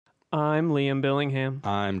I'm Liam Billingham.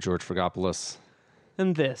 I'm George Fragopoulos.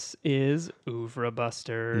 And this is Oeuvre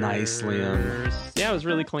Busters. Nice, Liam. Yeah, it was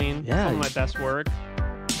really clean. Yeah. Some of my best work.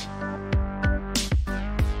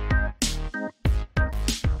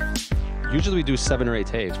 Usually we do 7 or 8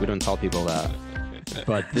 takes. We don't tell people that.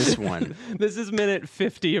 But this one... This is minute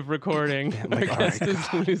 50 of recording. Our guest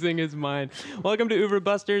is losing his mind. Welcome to Oeuvre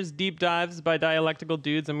Busters, deep dives by dialectical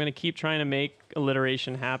dudes. I'm going to keep trying to make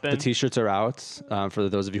alliteration happen. The t-shirts are out. For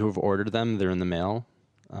those of you who have ordered them, they're in the mail.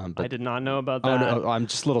 I did not know about that. Oh, no, I'm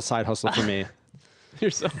just a little side hustle for me.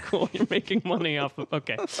 You're so cool. You're making money off of...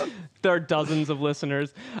 Okay. There are dozens of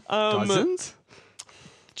listeners. Dozens?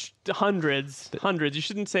 Hundreds. You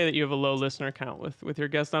shouldn't say that you have a low listener count with your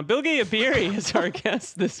guest on. Bilge Ebiri is our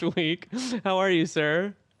guest this week. How are you,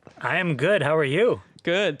 sir? I am good. How are you?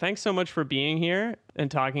 Good. Thanks so much for being here and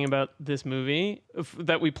talking about this movie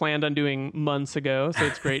that we planned on doing months ago. So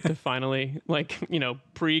it's great to finally,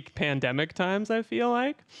 pre-pandemic times, I feel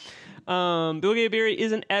like. Bilge Ebiri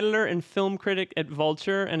is an editor and film critic at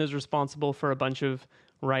Vulture and is responsible for a bunch of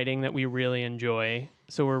writing that we really enjoy.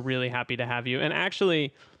 So we're really happy to have you. And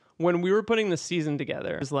actually, when we were putting the season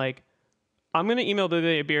together, it was like, I'm going to email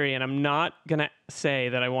Bilge Ebiri and I'm not going to say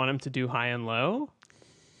that I want him to do High and Low.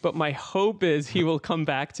 But my hope is he will come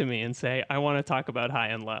back to me and say, I want to talk about High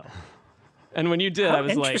and Low. And when you did, I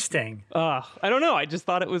was interesting. I don't know. I just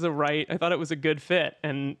thought it was I thought it was a good fit.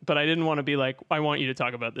 But I didn't want to be like, I want you to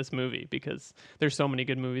talk about this movie because there's so many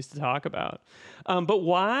good movies to talk about. But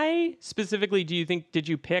why specifically did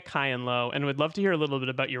you pick High and Low? And would love to hear a little bit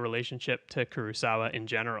about your relationship to Kurosawa in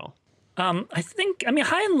general. High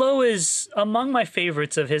and Low is among my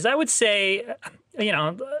favorites of his. I would say,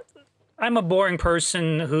 I'm a boring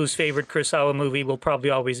person whose favorite Kurosawa movie will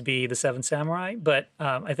probably always be The Seven Samurai, but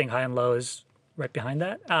I think High and Low is right behind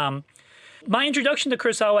that. My introduction to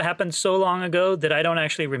Kurosawa happened so long ago that I don't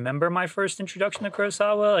actually remember my first introduction to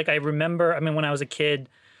Kurosawa. Like I remember, when I was a kid,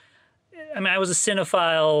 I was a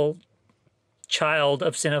cinephile, child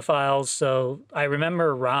of cinephiles, so I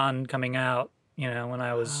remember Ron coming out, when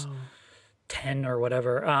I was 10 or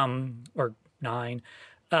whatever, or 9.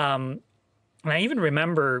 And I even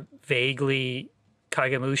remember vaguely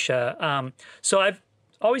Kagemusha. So I've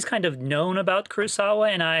always kind of known about Kurosawa,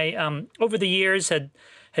 and I, over the years, had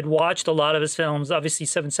watched a lot of his films. Obviously,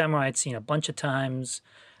 Seven Samurai I'd seen a bunch of times.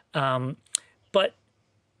 But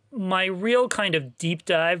my real kind of deep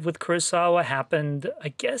dive with Kurosawa happened,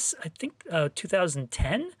 I think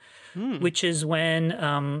 2010, which is when,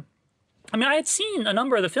 I had seen a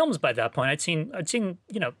number of the films by that point. I'd seen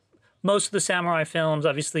most of the samurai films,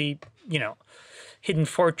 obviously, Hidden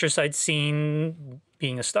Fortress I'd seen,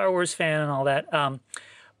 being a Star Wars fan and all that.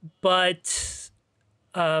 But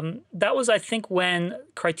that was, I think, when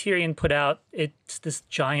Criterion put out this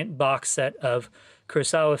giant box set of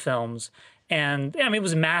Kurosawa films. And, it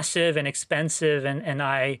was massive and expensive. And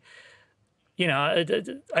I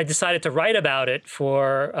decided to write about it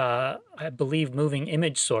for, I believe, Moving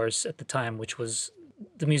Image Source at the time, which was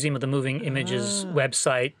the Museum of the Moving Images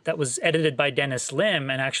website that was edited by Dennis Lim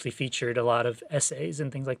and actually featured a lot of essays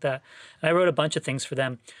and things like that. And I wrote a bunch of things for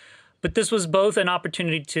them. But this was both an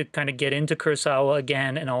opportunity to kind of get into Kurosawa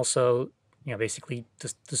again and also, basically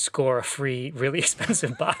to score a free, really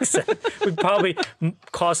expensive box set. Would probably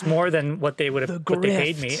cost more than what they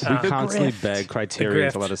paid me. We constantly beg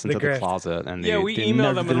Criterion to let us into the closet. And we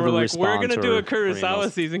emailed them and we're like, we're going to do a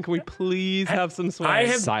Kurosawa season. Can we please have some swag?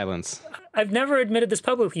 Silence. I've never admitted this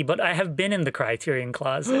publicly, but I have been in the Criterion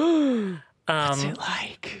closet. What's it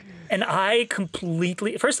like? And I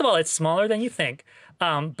completely... First of all, it's smaller than you think,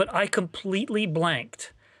 but I completely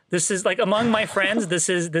blanked. This is like among my friends. This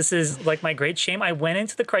is like my great shame. I went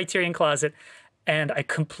into the Criterion closet, and I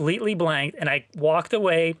completely blanked, and I walked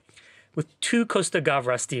away with 2 Costa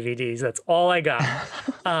Gavras DVDs. That's all I got.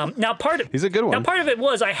 Now, He's a good one. Now, part of it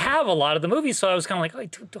was I have a lot of the movies, so I was kind of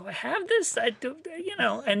like, do I have this? I do,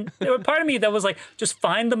 And there was part of me that was like, just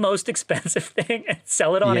find the most expensive thing and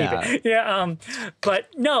sell it on eBay. Yeah. But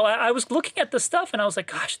no, I was looking at the stuff, and I was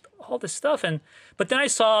like, gosh, all this stuff. But then I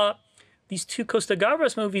saw these 2 Costa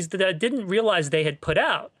Gavras movies that I didn't realize they had put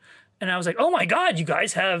out, and I was like, oh my God, you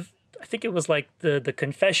guys have! I think it was like the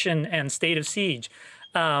Confession and State of Siege.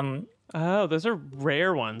 Oh, those are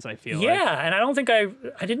rare ones, I feel like. Yeah, and I don't think I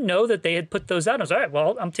didn't know that they had put those out. I was all right,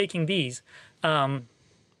 well, I'm taking these. But,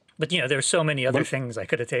 there's so many other things I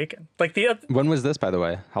could have taken. Like When was this, by the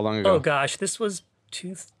way? How long ago? Oh, gosh, this was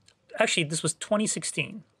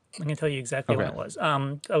 2016. I can tell you exactly when it was.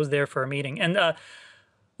 I was there for a meeting. And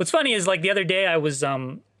what's funny is, like, the other day I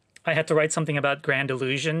had to write something about Grand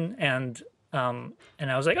Illusion, and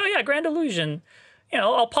I was like, oh, yeah, Grand Illusion.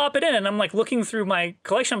 I'll pop it in, and I'm like looking through my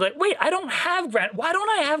collection. I'm like, wait, I don't have why don't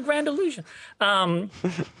I have Grand Illusion?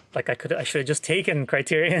 Like I should have just taken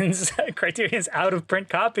Criterion's out of print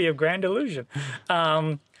copy of Grand Illusion.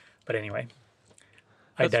 But anyway,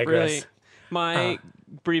 I digress. Really, my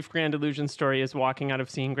brief Grand Illusion story is walking out of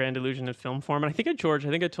seeing Grand Illusion in film form, and I think I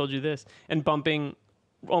told you this, and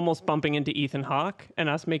almost bumping into Ethan Hawke, and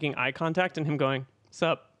us making eye contact, and him going,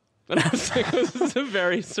 "Sup?" And I was like, this is a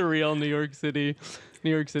very surreal New York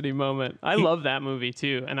City moment. I love that movie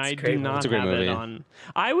too, and I do not have it on.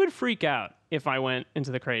 I would freak out if I went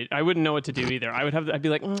into the crate. I wouldn't know what to do either. I'd be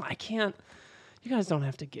like, I can't. You guys don't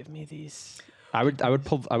have to give me these. I would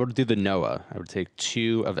do the Noah. I would take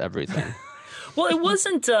 2 of everything. Well, it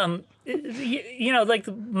wasn't.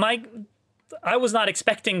 I was not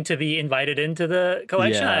expecting to be invited into the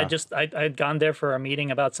collection. Yeah. I'd gone there for a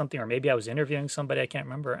meeting about something, or maybe I was interviewing somebody. I can't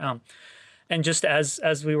remember. And just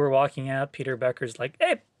as we were walking out, Peter Becker's like,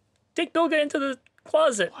 "Hey, take Bilge into the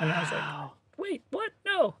closet," and I was like, "Wait, what?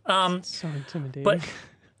 No." So intimidating.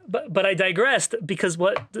 But I digressed because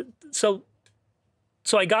so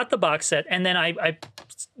I got the box set, and then I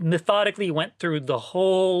methodically went through the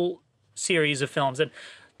whole series of films, and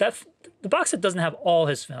the box set doesn't have all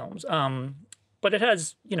his films, but it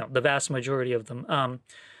has, the vast majority of them. And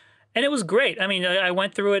it was great. I mean, I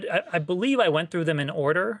went through it. I believe I went through them in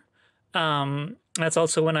order. That's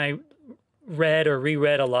also when I read or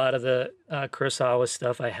reread a lot of the Kurosawa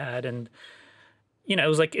stuff I had, and it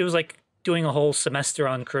was like doing a whole semester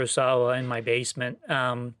on Kurosawa in my basement.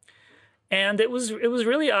 And it was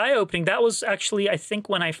really eye opening. That was actually, I think,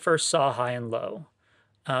 when I first saw High and Low.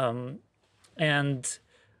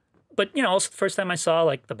 But also the first time I saw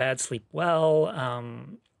like The Bad Sleep Well,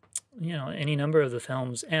 any number of the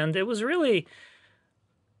films, and it was really,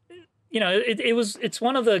 it's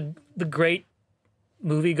one of the great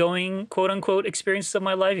movie going quote unquote experiences of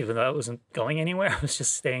my life, even though I wasn't going anywhere. I was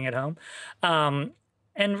just staying at home,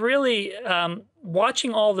 and really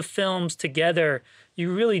watching all the films together,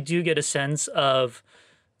 you really do get a sense of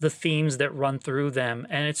the themes that run through them,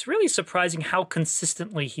 and it's really surprising how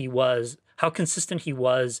consistent he was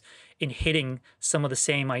in hitting some of the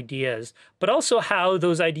same ideas, but also how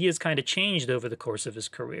those ideas kind of changed over the course of his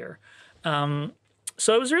career.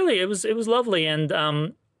 So it was lovely,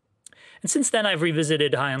 and since then I've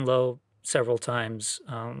revisited High and Low several times,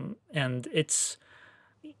 and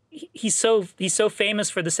he's so famous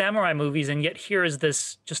for the samurai movies, and yet here is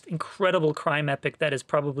this just incredible crime epic that is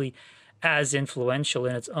probably as influential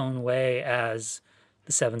in its own way as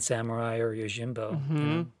The Seven Samurai or Yojimbo.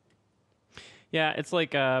 Mm-hmm. Yeah, it's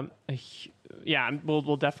like we'll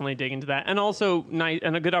definitely dig into that, and also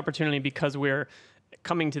a good opportunity because we're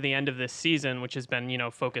coming to the end of this season, which has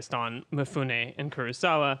been focused on Mifune and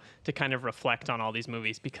Kurosawa, to kind of reflect on all these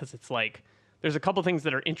movies, because it's like there's a couple things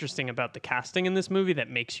that are interesting about the casting in this movie that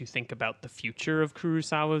makes you think about the future of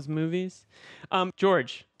Kurosawa's movies.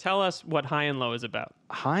 George, tell us what High and Low is about.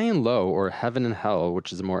 High and Low, or Heaven and Hell,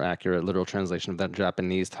 which is a more accurate literal translation of that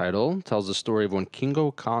Japanese title, tells the story of one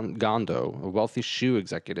Kingo Gando, a wealthy shoe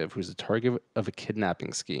executive who's the target of a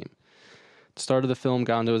kidnapping scheme. At the start of the film,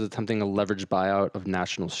 Gando is attempting a leveraged buyout of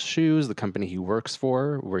National Shoes, the company he works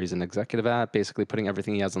for, where he's an executive at, basically putting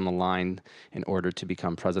everything he has on the line in order to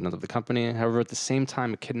become president of the company. However, at the same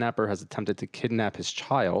time, a kidnapper has attempted to kidnap his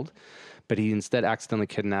child, but he instead accidentally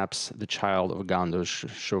kidnaps the child of Gando's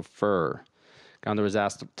chauffeur. Gando is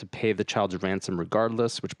asked to pay the child's ransom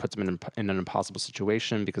regardless, which puts him in an impossible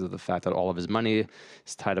situation because of the fact that all of his money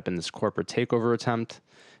is tied up in this corporate takeover attempt.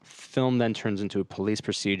 Film then turns into a police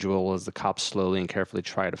procedural as the cops slowly and carefully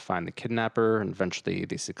try to find the kidnapper, and eventually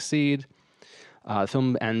they succeed. The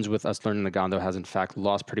film ends with us learning that Gando has in fact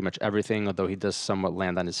lost pretty much everything, although he does somewhat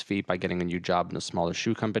land on his feet by getting a new job in a smaller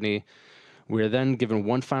shoe company. We are then given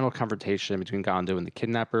one final confrontation between Gando and the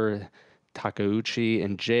kidnapper, Takeuchi,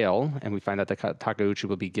 in jail, and we find out that Takeuchi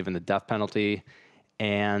will be given the death penalty,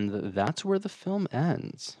 and that's where the film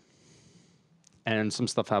ends. And some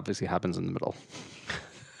stuff obviously happens in the middle.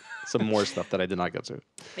 Some more stuff that I did not get to.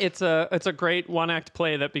 It's a great one-act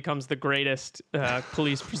play that becomes the greatest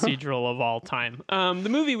police procedural of all time. The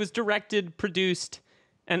movie was directed, produced,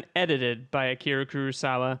 and edited by Akira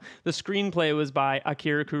Kurosawa. The screenplay was by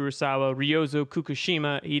Akira Kurosawa, Ryozo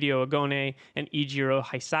Kukushima, Hideo Agone, and Eijiro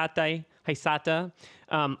Haisata.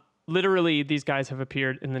 Literally, these guys have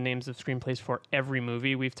appeared in the names of screenplays for every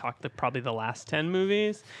movie. We've talked probably the last 10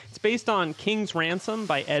 movies. It's based on King's Ransom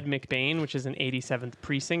by Ed McBain, which is an 87th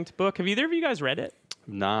Precinct book. Have either of you guys read it?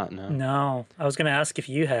 No. No. I was going to ask if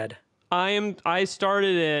you had. I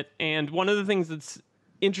started it, and one of the things that's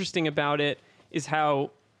interesting about it is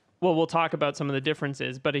how well, we'll talk about some of the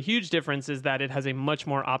differences, but a huge difference is that it has a much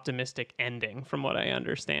more optimistic ending, from what I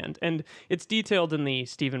understand. And it's detailed in the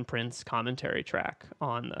Stephen Prince commentary track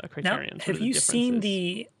on the Criterion. Now, have you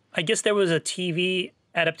seen I guess there was a TV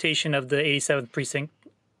adaptation of the 87th Precinct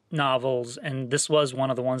novels, and this was one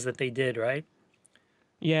of the ones that they did, right?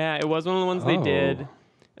 Yeah, it was one of the ones they did.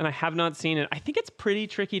 And I have not seen it. I think it's pretty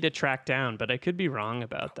tricky to track down, but I could be wrong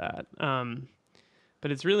about that.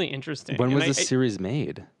 But it's really interesting. When was this series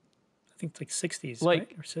made? I think it's like 60s, like,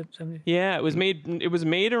 right? Or 70s. Yeah, it was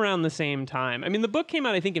made around the same time. I mean, the book came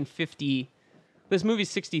out, I think, in 50. This movie's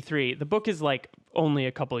 63. The book is like only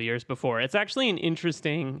a couple of years before. It's actually an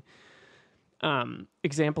interesting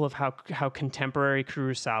example of how contemporary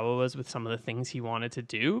Kurosawa was with some of the things he wanted to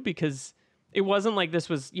do, because it wasn't like this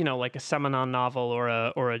was, like a Samanon novel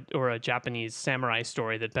or a Japanese samurai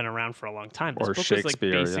story that'd been around for a long time. This Or book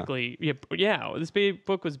Shakespeare, was like basically, this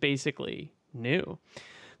book was basically new.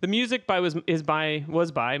 The music was by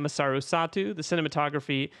Masaru Sato. The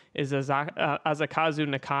cinematography is Azakazu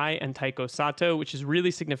Nakai and Taiko Sato, which is really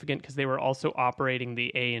significant because they were also operating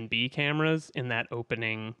the A and B cameras in that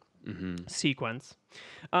opening sequence.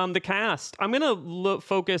 The cast, I'm going to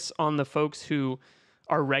focus on the folks who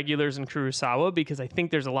are regulars in Kurosawa, because I think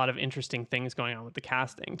there's a lot of interesting things going on with the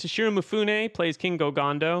casting. Toshiro Mifune plays Kingo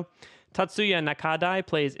Gondo. Tatsuya Nakadai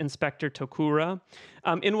plays Inspector Tokura.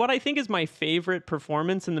 In what I think is my favorite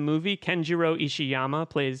performance in the movie, Kenjiro Ishiyama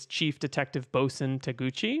plays Chief Detective Bosun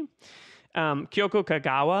Taguchi. Kyōko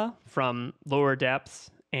Kagawa from Lower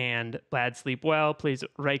Depths and Bad Sleep Well plays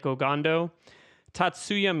Reiko Gondo.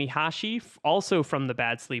 Tatsuya Mihashi, also from The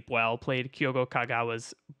Bad Sleep Well, played Kyōko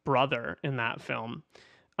Kagawa's brother in that film,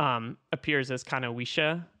 appears as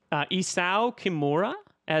Kanowisha. Isao Kimura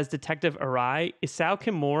as Detective Arai. Isao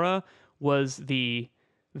Kimura was the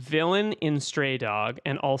villain in Stray Dog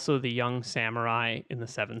and also the young samurai in The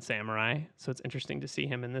Seven Samurai. So it's interesting to see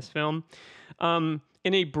him in this film.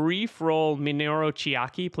 In a brief role, Minoru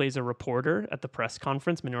Chiaki plays a reporter at the press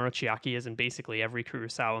conference. Minoru Chiaki is in basically every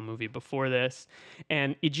Kurosawa movie before this.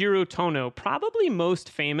 And Ijiro Tono, probably most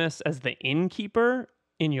famous as the innkeeper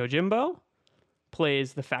in Yojimbo,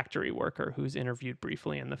 plays the factory worker who's interviewed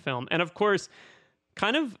briefly in the film. And of course,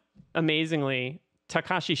 kind of amazingly,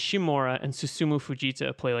 Takashi Shimura and Susumu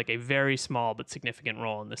Fujita play like a very small but significant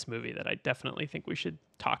role in this movie that I definitely think we should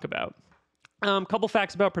talk about. Couple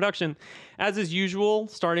facts about production. As is usual,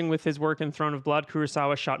 starting with his work in Throne of Blood,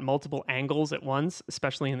 Kurosawa shot multiple angles at once,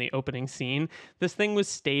 especially in the opening scene. This thing was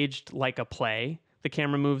staged like a play. The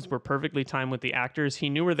camera moves were perfectly timed with the actors. He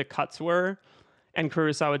knew where the cuts were, and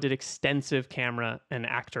Kurosawa did extensive camera and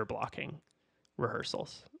actor blocking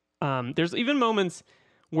rehearsals. There's even moments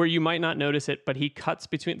where you might not notice it, but he cuts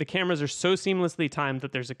between... The cameras are so seamlessly timed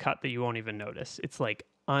that there's a cut that you won't even notice. It's like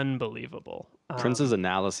unbelievable. Prince's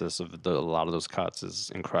analysis of a lot of those cuts is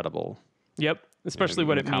incredible. Yep, especially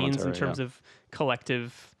what it means in commentary, terms of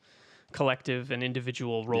collective and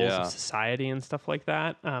individual roles of society and stuff like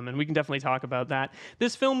that. And we can definitely talk about that.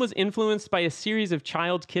 This film was influenced by a series of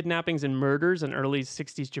child kidnappings and murders in early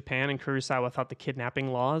 60s Japan, and Kurosawa thought the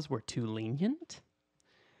kidnapping laws were too lenient.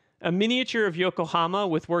 A miniature of Yokohama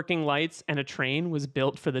with working lights and a train was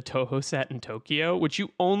built for the Toho set in Tokyo, which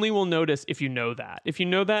you only will notice if you know that. If you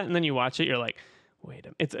know that and then you watch it, you're like, wait,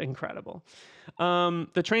 it's incredible.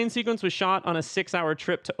 The train sequence was shot on a 6-hour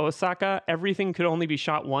trip to Osaka. Everything could only be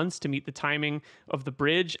shot once to meet the timing of the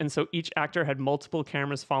bridge, and so each actor had multiple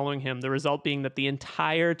cameras following him, the result being that the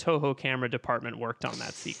entire Toho camera department worked on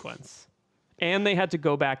that sequence. And they had to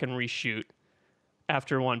go back and reshoot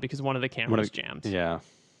after one because one of the cameras jammed. Yeah.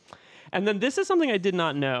 And then this is something I did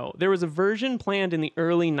not know. There was a version planned in the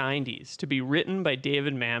early 90s to be written by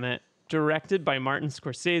David Mamet, directed by Martin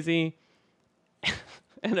Scorsese,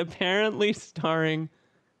 and apparently starring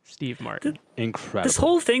Steve Martin. Incredible. This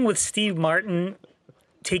whole thing with Steve Martin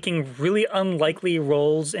taking really unlikely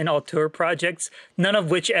roles in auteur projects, none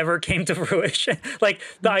of which ever came to fruition. Like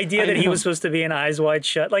the idea that he was supposed to be in Eyes Wide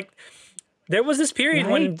Shut. Like there was this period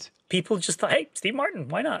when people just thought, hey, Steve Martin,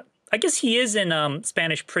 why not? I guess he is in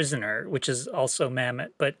Spanish Prisoner, which is also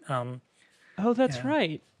Mamet, but... oh, that's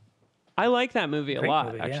right. I like that movie a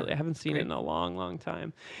lot, movie, actually. yeah. I haven't seen it in a long, long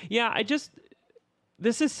time. Yeah,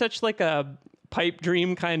 this is such like a pipe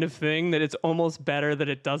dream kind of thing that it's almost better that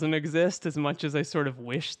it doesn't exist as much as I sort of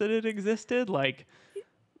wish that it existed. Like,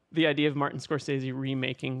 the idea of Martin Scorsese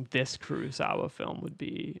remaking this Kurosawa film would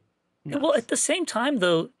be nuts. Well, at the same time,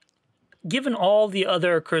 though, given all the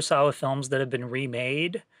other Kurosawa films that have been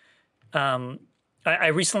remade... I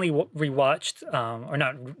recently rewatched, or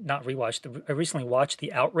not rewatched. I recently watched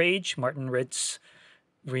The Outrage, Martin Ritt's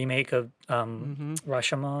remake of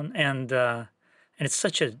Rashomon, and it's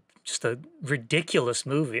such a just a ridiculous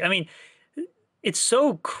movie. I mean, it's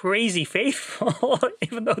so crazy faithful,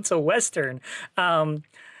 even though it's a Western. But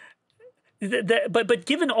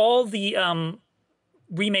given all the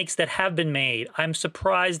remakes that have been made, I'm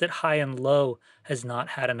surprised that High and Low has not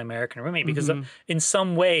had an American remake, because in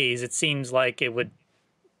some ways it seems like it would,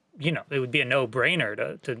 it would be a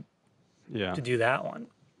no-brainer to do that one.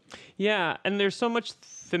 Yeah, and there's so much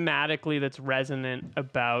thematically that's resonant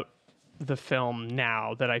about the film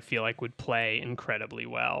now that I feel like would play incredibly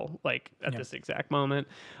well, like at this exact moment.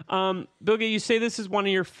 Bilge, you say this is one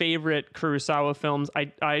of your favorite Kurosawa films.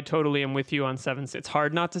 I totally am with you on Seven. It's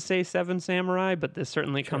hard not to say Seven Samurai, but this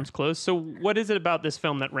certainly comes close. So what is it about this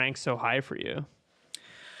film that ranks so high for you?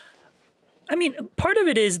 I mean, part of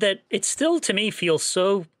it is that it still, to me, feels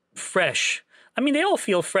so fresh. I mean, they all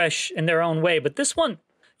feel fresh in their own way, but this one,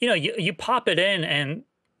 you pop it in and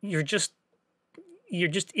you're just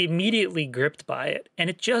immediately gripped by it, and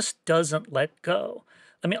it just doesn't let go.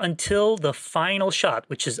 I mean, until the final shot,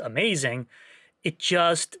 which is amazing, it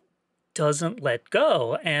just doesn't let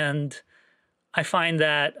go. And I find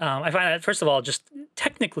that first of all, just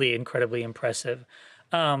technically incredibly impressive,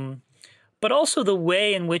 but also the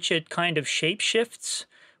way in which it kind of shapeshifts,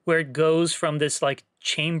 where it goes from this like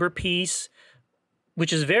chamber piece,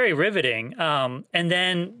 which is very riveting, and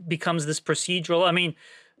then becomes this procedural. I mean,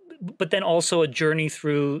 but then also a journey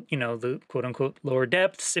through, the quote unquote lower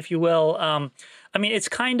depths, if you will. I mean, it's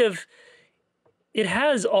kind of, it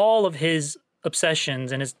has all of his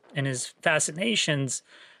obsessions and his fascinations,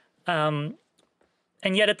 and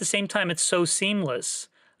yet at the same time, it's so seamless.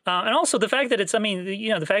 And also the fact that it's, I mean,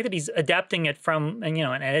 the fact that he's adapting it from, an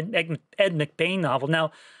Ed McBain novel.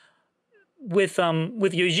 Now, with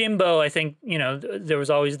Yojimbo, I think, there was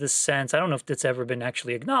always this sense, I don't know if it's ever been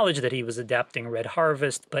actually acknowledged, that he was adapting Red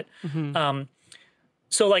Harvest, but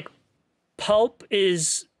so like pulp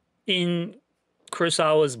is in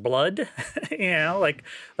Kurosawa's blood, like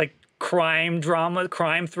crime drama,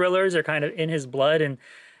 crime thrillers are kind of in his blood,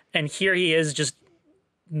 and here he is just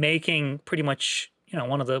making pretty much,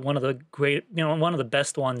 one of the great, one of the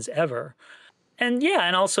best ones ever. And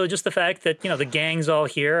and also just the fact that the gang's all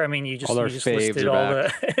here. I mean, you just listed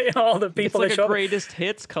all the people. It's like that show a greatest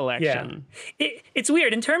hits collection. Yeah. It's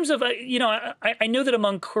weird in terms of I know that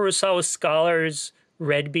among Kurosawa scholars,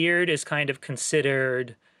 Redbeard is kind of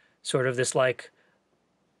considered sort of this like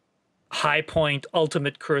high point,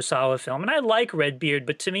 ultimate Kurosawa film, and I like Redbeard,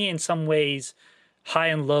 but to me, in some ways, High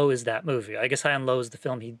and Low is that movie. I guess High and Low is the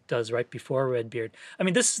film he does right before Redbeard. I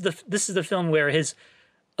mean, this is the film where his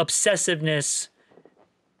obsessiveness,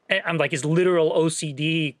 I'm like his literal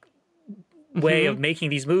OCD way of making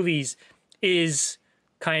these movies, is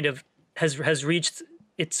kind of has reached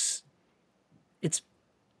its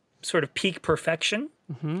sort of peak perfection.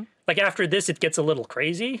 Like after this, it gets a little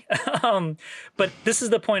crazy, but this is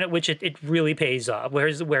the point at which it really pays off. Where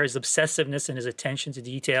his obsessiveness and his attention to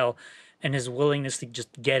detail and his willingness to just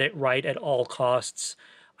get it right at all costs,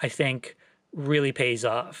 I think, really pays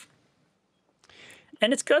off.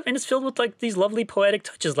 And it's filled with like these lovely poetic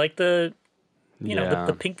touches, like the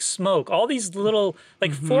pink smoke, all these little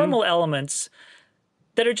like formal elements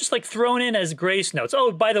that are just like thrown in as grace notes.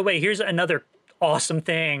 Oh, by the way, here's another awesome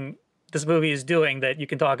thing this movie is doing that you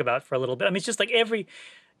can talk about for a little bit. I mean, it's just like every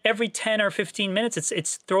 10 or 15 minutes,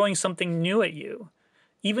 it's throwing something new at you.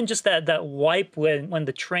 Even just that wipe when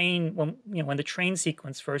the train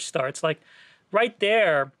sequence first starts, like right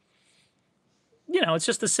there, it's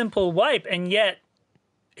just a simple wipe, and yet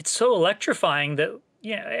it's so electrifying that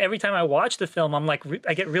every time I watch the film, I'm like,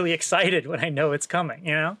 I get really excited when I know it's coming.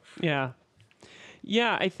 Yeah.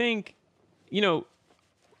 I think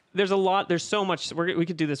there's so much. We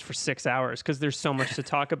could do this for 6 hours because there's so much to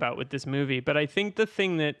talk about with this movie. But I think the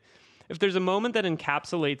thing that, if there's a moment that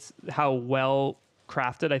encapsulates how well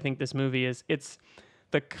crafted I think this movie is, it's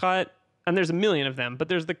the cut, and there's a million of them, but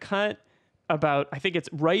there's the cut about, I think it's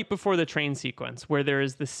right before the train sequence, where there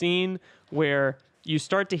is the scene where you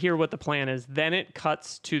start to hear what the plan is, then it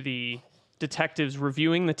cuts to the detectives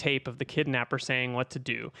reviewing the tape of the kidnapper saying what to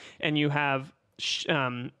do, and you have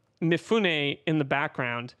Mifune in the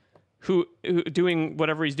background who doing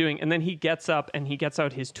whatever he's doing, and then he gets up and he gets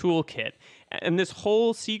out his toolkit, and this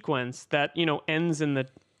whole sequence that ends in the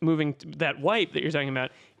moving that wipe that you're talking about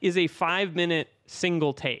is a 5-minute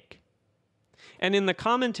single take. And in the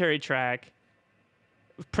commentary track,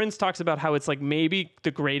 Prince talks about how it's like maybe the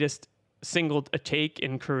greatest single take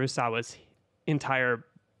in Kurosawa's entire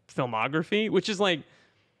filmography, which is like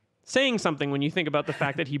saying something when you think about the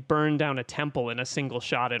fact that he burned down a temple in a single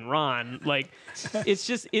shot in Ron. Like, it's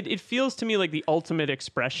just, it feels to me like the ultimate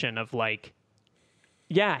expression of like,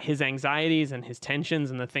 yeah, his anxieties and his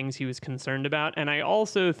tensions and the things he was concerned about. And I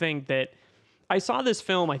also think that I saw this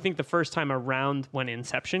film, I think the first time around when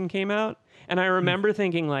Inception came out. And I remember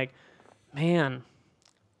thinking like, man,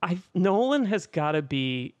 Nolan has got to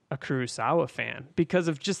be a Kurosawa fan because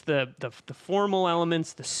of just the formal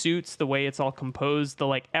elements, the suits, the way it's all composed, the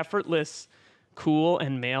like effortless, cool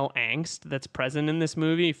and male angst that's present in this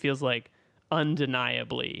movie feels like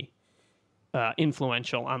undeniably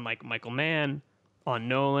influential on like Michael Mann, on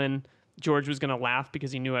Nolan. George was going to laugh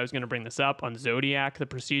because he knew I was going to bring this up on Zodiac, the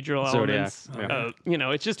procedural elements. You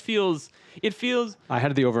know, it just feels. I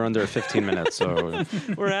had the over under 15 minutes, so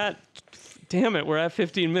we're at 15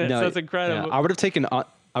 minutes. That's incredible. Yeah. I would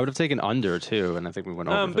have taken under too, and I think we went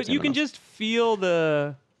over. But you can just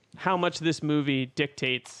feel how much this movie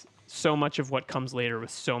dictates so much of what comes later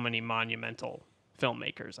with so many monumental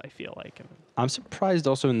filmmakers, I feel like. I'm surprised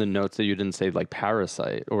also in the notes that you didn't say like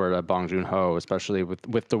Parasite or Bong Joon-ho, especially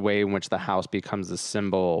with the way in which the house becomes a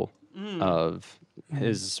symbol of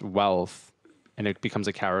his wealth, and it becomes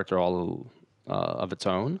a character all of its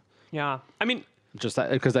own. Yeah, I mean, just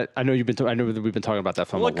because I know I know that we've been talking about that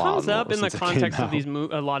film a lot. Well, it comes up in the context of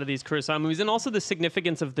a lot of these Kurosawa movies, and also the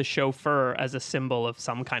significance of the chauffeur as a symbol of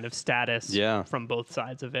some kind of status from both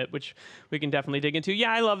sides of it, which we can definitely dig into.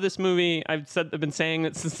 Yeah, I love this movie. I've been saying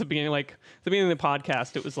that since the beginning, like the beginning of the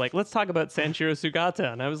podcast. It was like, let's talk about Sanshiro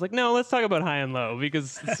Sugata, and I was like, no, let's talk about High and Low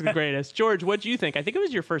because it's the greatest. George, what do you think? I think it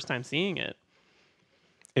was your first time seeing it.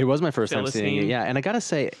 It was my first time seeing it, yeah. And I gotta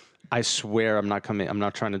say, I swear I'm not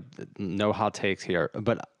trying to no hot takes here,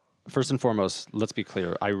 but first and foremost, let's be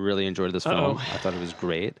clear. I really enjoyed this film. I thought it was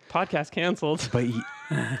great. Podcast canceled.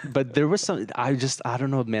 But there was some, I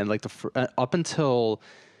don't know, man, like up until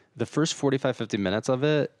the first 45, 50 minutes of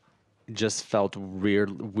it just felt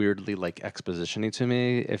weirdly like exposition-y to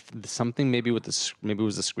me. If something maybe it was the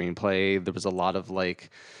screenplay, there was a lot of like,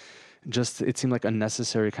 just it seemed like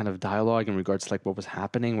unnecessary kind of dialogue in regards to like what was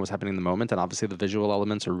happening in the moment, and obviously the visual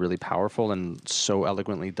elements are really powerful and so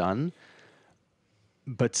eloquently done.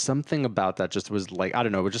 But something about that just was like, I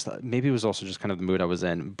don't know, maybe it was also just kind of the mood I was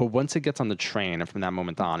in. But once it gets on the train and from that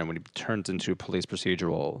moment on, and when it turns into a police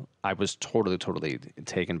procedural, I was totally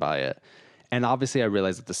taken by it. And obviously I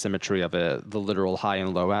realized that the symmetry of it, the literal high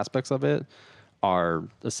and low aspects of it, are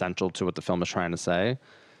essential to what the film is trying to say.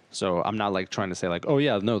 So I'm not like trying to say like, oh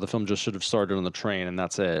yeah, no, the film just should have started on the train and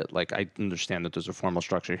that's it. Like I understand that there's a formal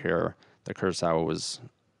structure here that Kurosawa was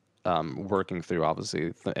working through,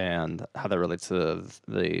 obviously, and how that relates to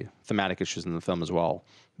the thematic issues in the film as well.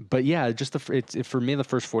 But yeah, just for me, the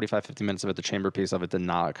first 45, 50 minutes of it, the chamber piece of it did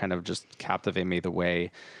not kind of just captivate me the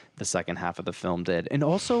way the second half of the film did. And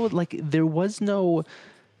also, like, there was no...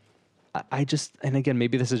 and again,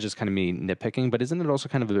 maybe this is just kind of me nitpicking, but isn't it also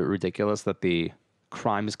kind of a bit ridiculous that the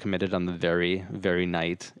crime is committed on the very, very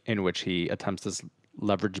night in which he attempts this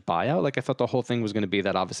leveraged buyout? Like, I thought the whole thing was going to be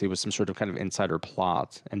that obviously it was some sort of kind of insider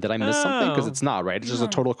plot. And did I miss something? Because it's not, right? It's just a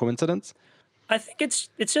total coincidence. I think it's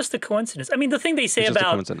just a coincidence. I mean, the thing they say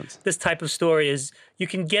about this type of story is you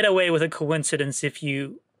can get away with a coincidence if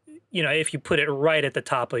you put it right at the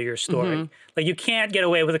top of your story. Mm-hmm. Like, you can't get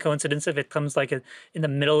away with a coincidence if it comes like in the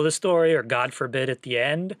middle of the story or, God forbid, at the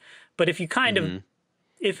end. But if you kind of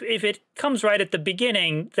if it comes right at the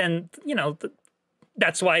beginning, then,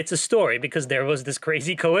 that's why it's a story, because there was this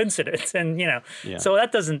crazy coincidence. And, so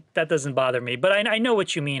that doesn't bother me. But I know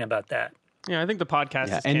what you mean about that. Yeah, I think the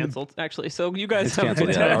podcast is canceled, actually. So you guys have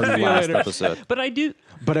canceled, our last episode. But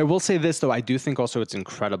I will say this, though. I do think also it's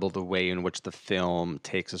incredible the way in which the film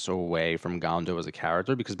takes us away from Gando as a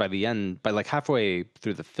character, because by the end, by like halfway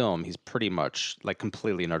through the film, he's pretty much like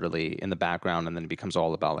completely and utterly in the background, and then it becomes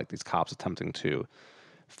all about like these cops attempting to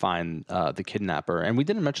find the kidnapper. And we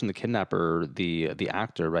didn't mention the kidnapper, the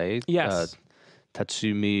actor, right? Yes.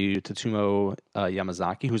 Tatsumo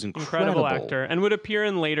Yamazaki, who's incredible actor, and would appear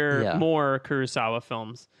in later more Kurosawa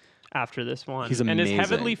films after this one. He's amazing. And is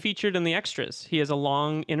heavily featured in the extras. He has a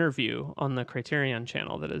long interview on the Criterion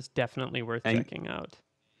channel that is definitely worth checking out.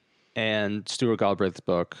 And Stuart Galbraith's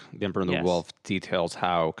book, The Emperor and the Wolf, details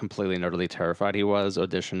how completely and utterly terrified he was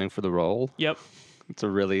auditioning for the role. Yep. It's a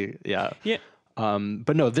really, yeah.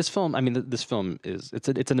 But no, this film, I mean, this film it's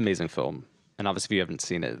an amazing film. And obviously, if you haven't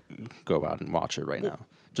seen it, go out and watch it right now.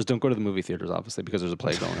 Just don't go to the movie theaters, obviously, because there's a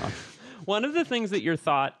play going on. One of the things that your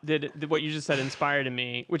thought that what you just said inspired in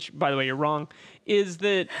me, which, by the way, you're wrong, is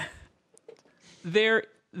that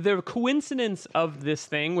the coincidence of this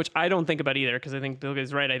thing, which I don't think about either, because I think Bilge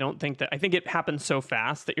is right. I think it happens so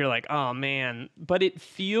fast that you're like, oh man. But it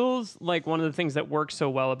feels like one of the things that works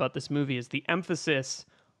so well about this movie is the emphasis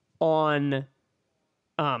on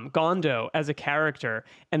Gondo as a character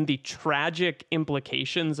and the tragic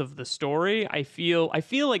implications of the story, I feel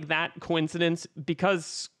like that coincidence,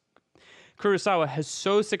 because Kurosawa has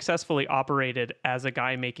so successfully operated as a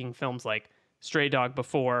guy making films like Stray Dog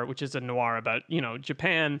before, which is a noir about,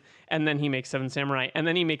 Japan, and then he makes Seven Samurai, and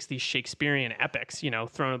then he makes these Shakespearean epics,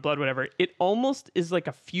 Throne of Blood, whatever. It almost is like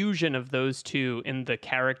a fusion of those two in the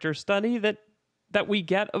character study that we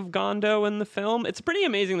get of Gondo in the film. It's pretty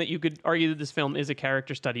amazing that you could argue that this film is a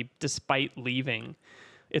character study despite leaving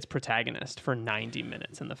its protagonist for 90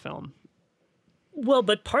 minutes in the film. Well,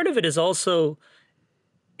 but part of it is also,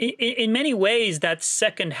 in many ways, that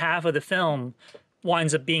second half of the film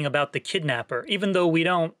winds up being about the kidnapper, even though we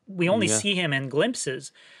only see him in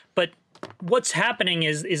glimpses. But what's happening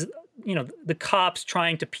is the cops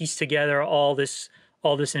trying to piece together all this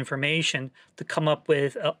information to come up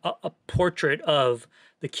with a portrait of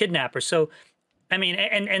the kidnapper. So, I mean,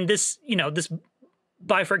 and this, this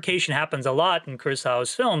bifurcation happens a lot in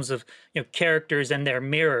Kurosawa's films of, characters and their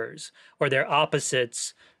mirrors or their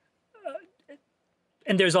opposites.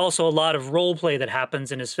 And there's also a lot of role play that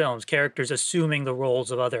happens in his films, characters assuming the roles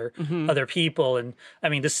of other people. And I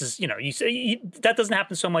mean, this is, you say that doesn't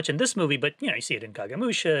happen so much in this movie, but, you see it in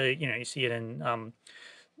Kagemusha, you see it in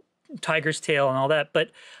Tiger's Tail and all that. But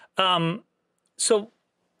so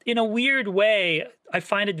in a weird way, I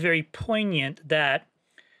find it very poignant that,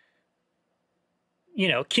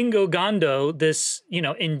 Kingo Gondo, this,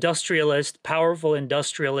 industrialist, powerful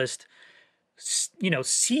industrialist,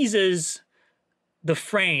 seizes the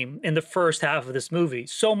frame in the first half of this movie,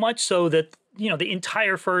 so much so that, the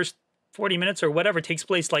entire first 40 minutes or whatever takes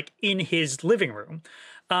place like in his living room.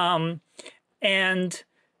 And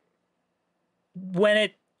when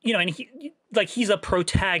it, and he's a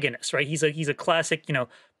protagonist, right? He's a classic,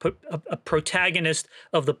 a protagonist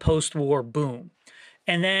of the post-war boom.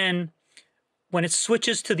 And then when it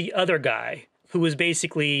switches to the other guy, who is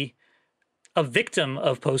basically a victim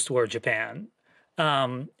of post-war Japan, I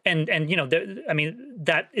mean,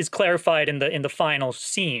 that is clarified in the final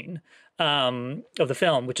scene of the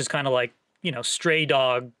film, which is kind of like, Stray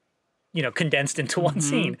Dog, condensed into one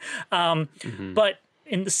scene. But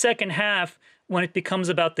in the second half, when it becomes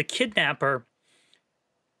about the kidnapper,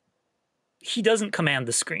 he doesn't command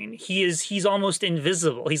the screen. He's almost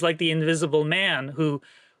invisible. He's like the invisible man who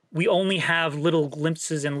we only have little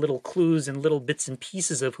glimpses and little clues and little bits and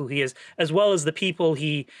pieces of who he is, as well as the people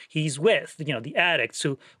he's with, the addicts,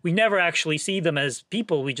 who we never actually see them as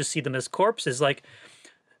people. We just see them as corpses. Like,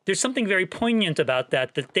 there's something very poignant about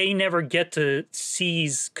that they never get to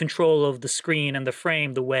seize control of the screen and the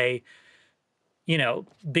frame the way,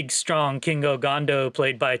 big, strong Kingo Gondo,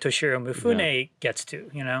 played by Toshiro Mifune, gets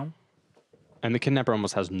to, And the kidnapper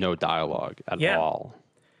almost has no dialogue at all.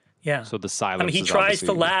 Yeah. So the silence. I mean, he tries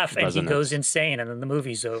to laugh and he goes insane, and then the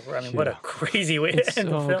movie's over. I mean, what a crazy way to end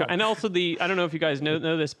the film. And also I don't know if you guys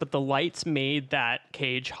know this, but the lights made that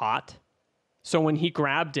cage hot. So when he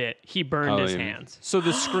grabbed it, he burned his hands. So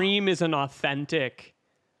the scream is an authentic,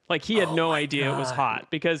 like he had no idea it was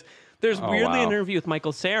hot, because there's weirdly an interview with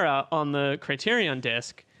Michael Cera on the Criterion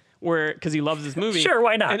disc, where, because he loves this movie. Sure,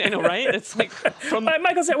 why not? And, right? It's like from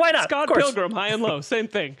Michael said, why not? Scott Pilgrim, High and Low, same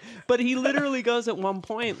thing. But he literally goes at one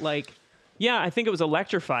point, like, yeah, I think it was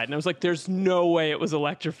electrified. And I was like, there's no way it was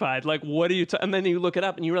electrified. Like, what are you and then you look it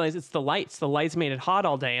up and you realize it's the lights. The lights made it hot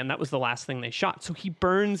all day, and that was the last thing they shot. So he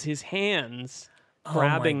burns his hands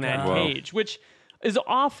grabbing that cage, which is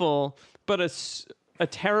awful, but a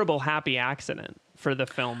terrible happy accident for the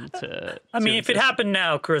film to. I mean, if it happened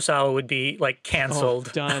now, Kurosawa would be like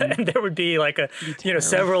canceled, done, and there would be like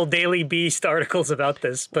several Daily Beast articles about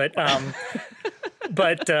this. But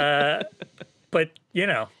but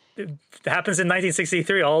it happens in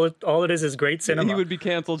 1963. All it is great cinema. He would be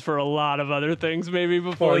canceled for a lot of other things, maybe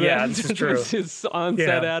before. Well, yeah, this is true. His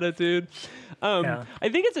on-set attitude. I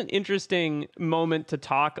think it's an interesting moment to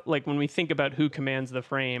talk, like when we think about who commands the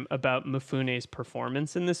frame, about Mifune's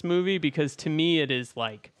performance in this movie, because to me it is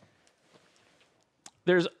like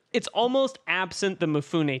it's almost absent the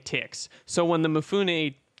Mifune tics. So when the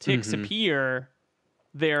Mifune tics appear,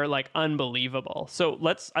 they're like unbelievable. So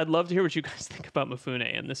I'd love to hear what you guys think about Mifune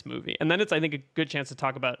in this movie. And then it's, I think, a good chance to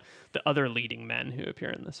talk about the other leading men who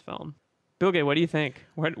appear in this film. Bilge, what do you think?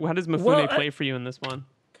 How does Mifune play for you in this one?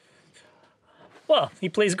 Well, he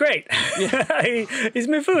plays great. Yeah. He's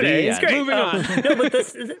Mifune. He's great. Moving on. No, but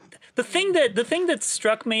the thing that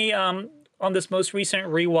struck me on this most recent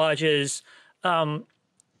rewatch is, the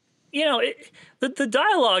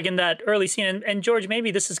dialogue in that early scene, and George,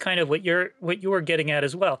 maybe this is kind of what you were getting at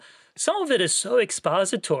as well. Some of it is so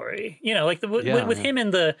expository, like with him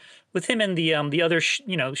and the other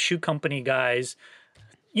shoe company guys.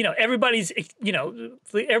 everybody's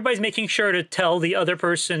making sure to tell the other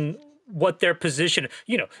person what their position.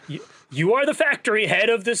 You are the factory head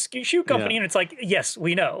of this shoe company, and it's like, yes,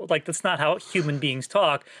 we know. Like, that's not how human beings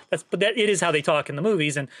talk. But it is how they talk in the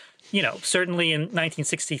movies, and certainly in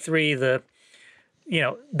 1963 the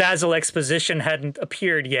Basil exposition hadn't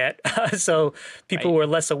appeared yet, so people were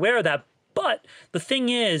less aware of that. But the thing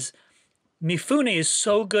is, Mifune is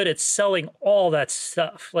so good at selling all that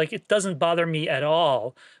stuff. Like, it doesn't bother me at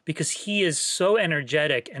all because he is so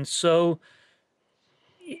energetic and so,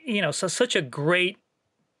 such a great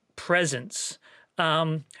presence.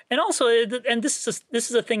 And also, and this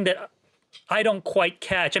is a thing that I don't quite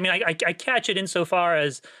catch. I mean, I catch it insofar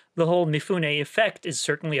as the whole Mifune effect is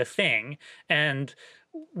certainly a thing, and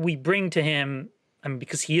we bring to him, I mean,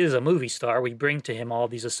 because he is a movie star, we bring to him all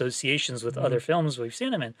these associations with other films we've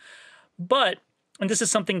seen him in. But, and this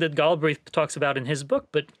is something that Galbraith talks about in his book,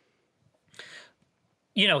 but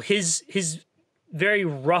his very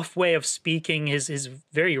rough way of speaking, his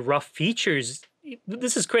very rough features.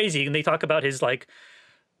 This is crazy, and they talk about his like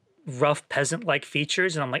rough peasant-like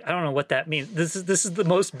features, and I'm like, I don't know what that means. This is the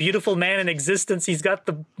most beautiful man in existence. He's got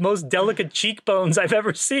the most delicate cheekbones I've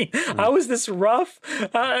ever seen. How is this rough?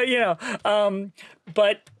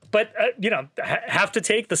 But have to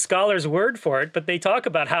take the scholar's word for it. But they talk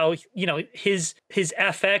about how his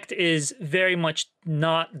affect is very much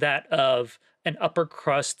not that of an upper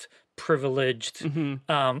crust, privileged,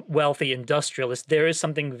 wealthy industrialist. There is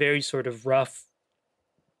something very sort of rough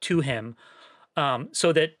to him,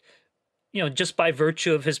 so that just by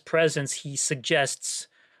virtue of his presence, he suggests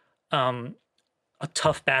a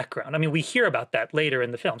tough background. I mean, we hear about that later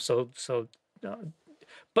in the film.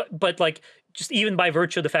 But like, just even by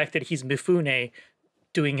virtue of the fact that he's Mifune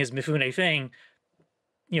doing his Mifune thing,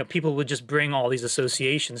 people would just bring all these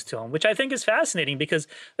associations to him, which I think is fascinating because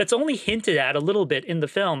that's only hinted at a little bit in the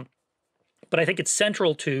film. But I think it's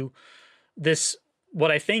central to this, what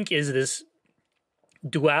I think is this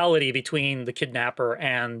duality between the kidnapper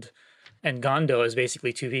and Gondo as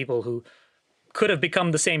basically two people who could have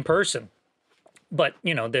become the same person, but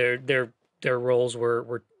their roles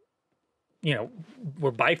were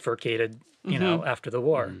bifurcated after the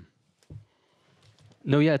war.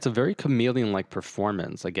 No, yeah, it's a very chameleon-like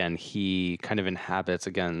performance. Again, he kind of inhabits,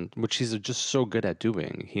 which he's just so good at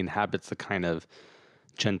doing. He inhabits the kind of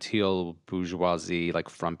genteel bourgeoisie, like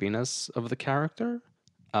frumpiness of the character.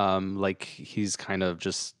 Like, he's kind of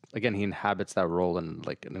just, again, he inhabits that role in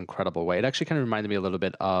like an incredible way. It actually kind of reminded me a little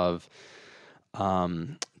bit of,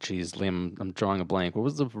 Liam, I'm drawing a blank. What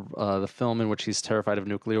was the film in which he's terrified of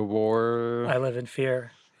nuclear war? I Live in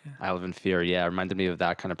Fear. Yeah. I Live in Fear, yeah, reminded me of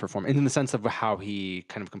that kind of performance, in the sense of how he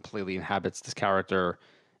kind of completely inhabits this character.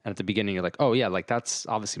 And at the beginning, you're like, oh yeah, like that's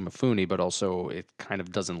obviously Mifune, but also it kind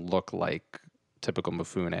of doesn't look like typical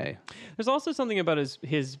Mifune. There's also something about his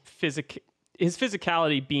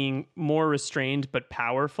physicality being more restrained but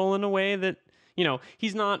powerful in a way that,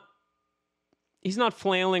 he's not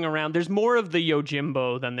flailing around. There's more of the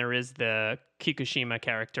Yojimbo than there is the Kikushima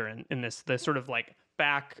character in this, the sort of like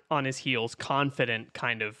back on his heels, confident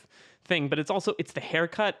kind of thing. But it's the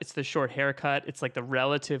haircut, it's the short haircut, it's like the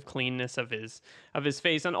relative cleanness of his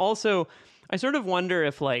face. And also, I sort of wonder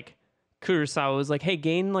if like Kurosawa was like, hey,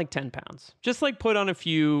 gain like 10 pounds. Just like put on a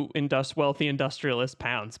few wealthy industrialist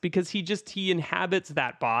pounds, because he inhabits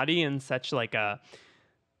that body in such a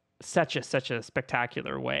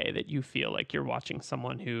spectacular way that you feel like you're watching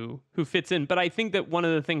someone who fits in. But I think that one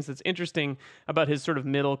of the things that's interesting about his sort of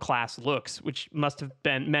middle class looks, which must have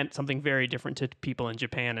meant something very different to people in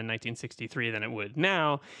Japan in 1963 than it would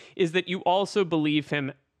now, is that you also believe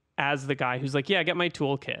him as the guy who's like, yeah, get my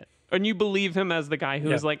toolkit. And you believe him as the guy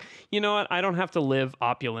who is like, you know what, I don't have to live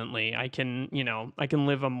opulently. I can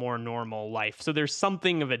live a more normal life. So there's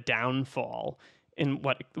something of a downfall in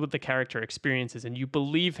what the character experiences, and you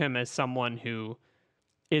believe him as someone who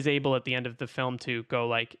is able at the end of the film to go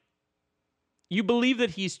like, you believe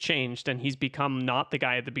that he's changed and he's become not the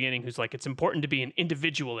guy at the beginning who's like, it's important to be an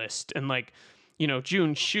individualist and like,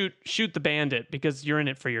 June, shoot the bandit because you're in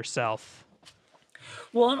it for yourself.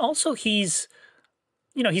 Well, and also he's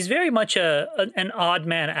very much an odd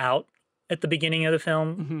man out at the beginning of the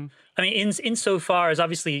film. Mm-hmm. I mean, insofar as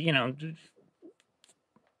obviously,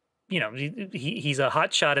 he's a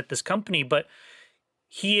hotshot at this company, but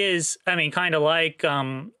he is, I mean, kind of like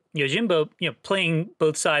Yojimbo, playing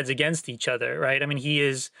both sides against each other, right? I mean, he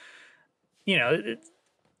is,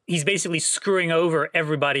 he's basically screwing over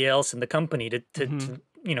everybody else in the company to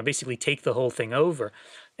basically take the whole thing over.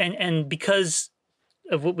 And because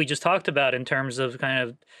of what we just talked about in terms of kind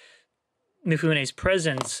of Mifune's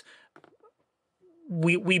presence,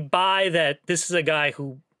 we buy that this is a guy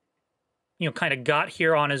who, kind of got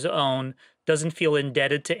here on his own, doesn't feel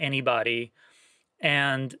indebted to anybody,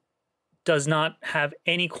 and does not have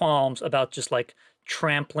any qualms about just like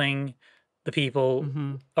trampling the people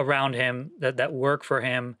around him that work for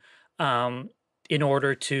him, in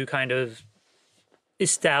order to kind of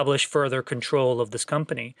establish further control of this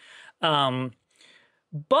company.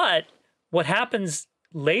 But what happens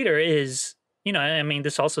later is, I mean,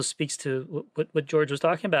 this also speaks to what George was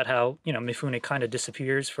talking about, how, Mifune kind of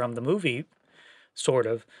disappears from the movie, sort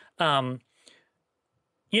of.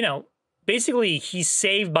 Basically he's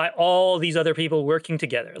saved by all these other people working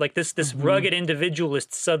together. Like this rugged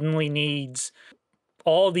individualist suddenly needs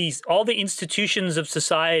all the institutions of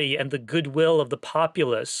society and the goodwill of the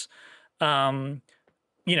populace, from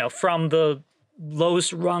the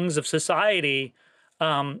lowest rungs of society,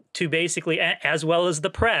 to basically, as well as the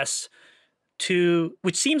press,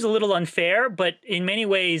 which seems a little unfair, but in many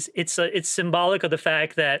ways it's symbolic of the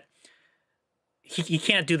fact that he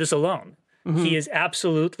can't do this alone. He is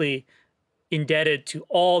absolutely indebted to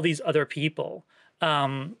all these other people.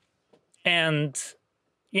 I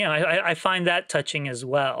find that touching as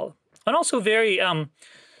well. And also very,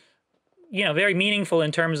 very meaningful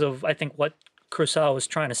in terms of, I think, what Kurosawa was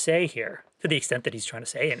trying to say here, to the extent that he's trying to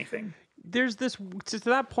say anything. There's this, to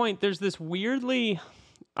that point, there's this weirdly,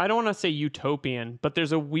 I don't want to say utopian, but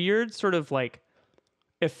there's a weird sort of like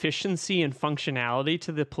efficiency and functionality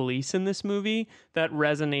to the police in this movie that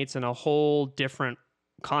resonates in a whole different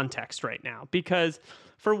context right now. Because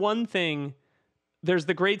for one thing, there's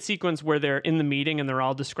the great sequence where they're in the meeting and they're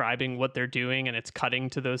all describing what they're doing, and it's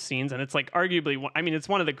cutting to those scenes, and it's like arguably, I mean, it's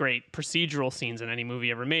one of the great procedural scenes in any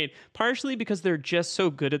movie ever made, partially because they're just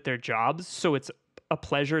so good at their jobs, so it's a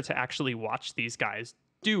pleasure to actually watch these guys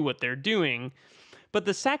do what they're doing. But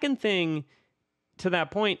the second thing to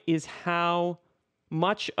that point is how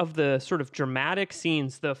much of the sort of dramatic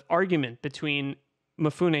scenes, the argument between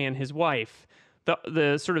Mifune and his wife,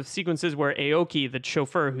 the sort of sequences where Aoki, the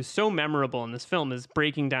chauffeur, who's so memorable in this film, is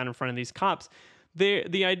breaking down in front of these cops.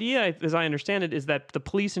 The idea, as I understand it, is that the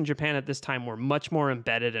police in Japan at this time were much more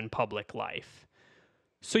embedded in public life.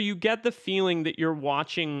 So you get the feeling that you're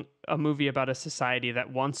watching a movie about a society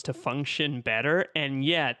that wants to function better, and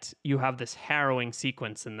yet you have this harrowing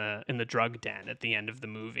sequence in the drug den at the end of the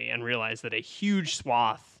movie, and realize that a huge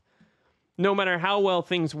swath, no matter how well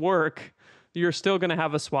things work, you're still going to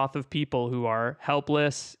have a swath of people who are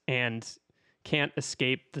helpless and can't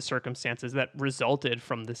escape the circumstances that resulted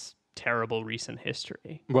from this terrible recent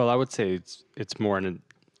history. Well, I would say it's more in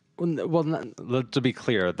to be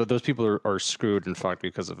clear, those people are screwed and fucked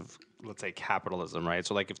because of, let's say, capitalism, right?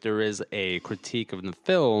 So, like, if there is a critique of the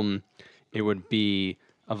film, it would be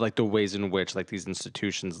of, like, the ways in which, like, these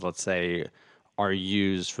institutions, let's say, are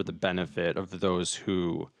used for the benefit of those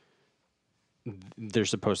who they're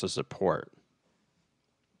supposed to support.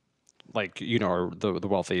 Like, or the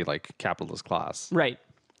wealthy, like, capitalist class. Right.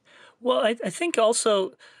 Well, I think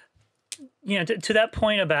also, to that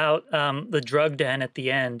point about the drug den at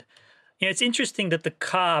the end, it's interesting that the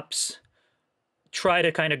cops try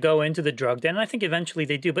to kind of go into the drug den, and I think eventually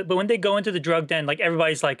they do. But when they go into the drug den, like,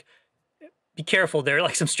 everybody's like, "Be careful! There are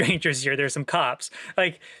like some strangers here. There's some cops."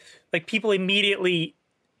 Like people immediately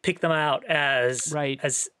pick them out as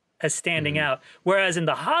standing out. Whereas in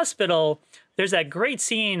the hospital, there's that great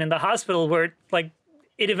scene in the hospital where, like,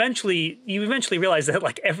 you eventually realize that,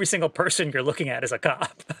 like, every single person you're looking at is a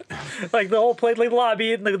cop. Like, the whole place, like,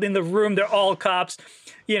 lobby in the room, they're all cops.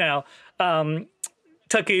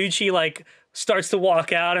 Takeuchi, like, starts to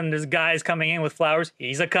walk out, and there's guys coming in with flowers.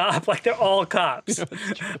 He's a cop. Like, they're all cops. So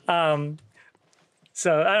I don't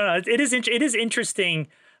know. It is interesting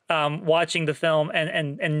watching the film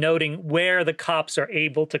and noting where the cops are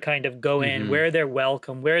able to kind of go in, where they're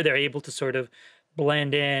welcome, where they're able to sort of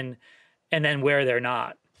blend in, and then where they're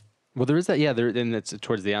not. Well, there is that, yeah. And it's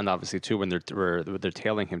towards the end, obviously, too, when they're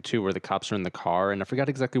tailing him too, where the cops are in the car, and I forgot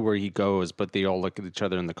exactly where he goes, but they all look at each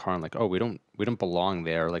other in the car and like, oh, we don't belong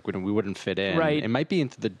there, like we wouldn't fit in. Right. It might be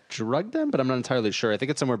into the drug den, but I'm not entirely sure. I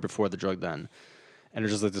think it's somewhere before the drug den. And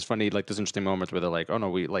it's just like this funny, like this interesting moments where they're like, oh no,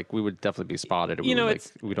 we would definitely be spotted. We don't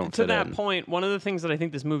to fit that in. point. One of the things that I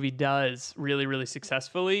think this movie does really, really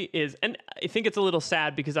successfully is, and I think it's a little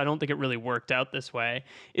sad because I don't think it really worked out this way,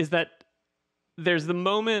 is that there's the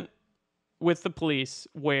moment with the police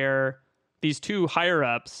where these two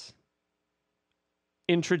higher-ups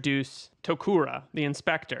introduce Tokura, the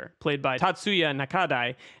inspector, played by Tatsuya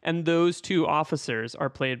Nakadai, and those two officers are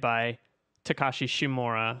played by Takashi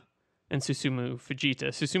Shimura and Susumu Fujita.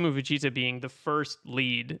 Susumu Fujita being the first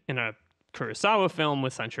lead in a Kurosawa film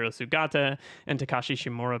with Sanshiro Sugata, and Takashi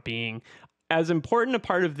Shimura being as important a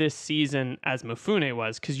part of this season as Mifune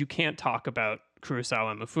was, because you can't talk about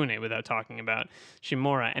Kurosawa and Mifune without talking about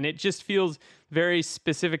Shimura. And it just feels very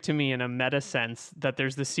specific to me in a meta sense that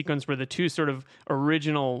there's this sequence where the two sort of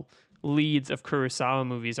original leads of Kurosawa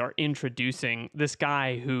movies are introducing this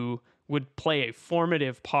guy who would play a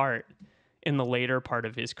formative part in the later part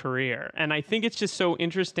of his career. And I think it's just so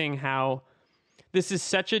interesting how this is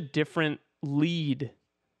such a different lead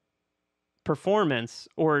performance,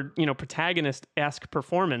 or, you know, protagonist-esque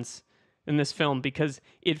performance in this film, because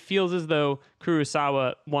it feels as though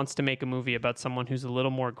Kurosawa wants to make a movie about someone who's a little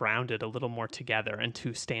more grounded, a little more together, and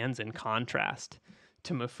who stands in contrast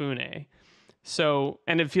to Mifune. So,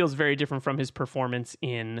 and it feels very different from his performance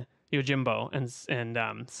in Yojimbo and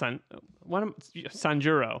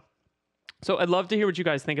Sanjuro. So I'd love to hear what you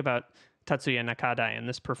guys think about Tatsuya Nakadai in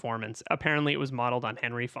this performance. Apparently it was modeled on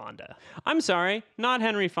Henry Fonda. I'm sorry, not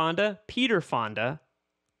Henry Fonda, Peter Fonda.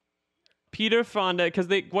 Peter Fonda, because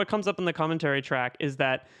what comes up in the commentary track is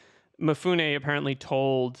that Mifune apparently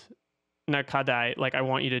told Nakadai, like, I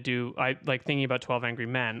want you to do, like thinking about 12 Angry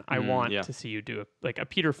Men, I want to see you do a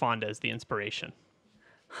Peter Fonda as the inspiration.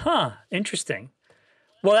 Huh, interesting.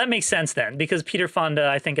 Well, that makes sense then, because Peter Fonda,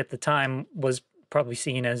 I think at the time, was probably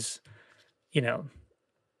seen as, you know,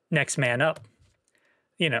 next man up,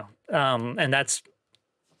 you know, and that's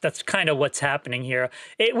kind of what's happening here.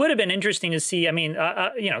 It would have been interesting to see. I mean,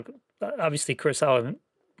 you know, obviously Kurosawa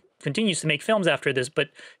continues to make films after this, but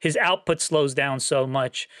his output slows down so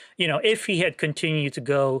much. You know, if he had continued to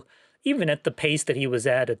go even at the pace that he was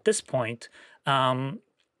at this point, you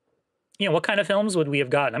know, what kind of films would we have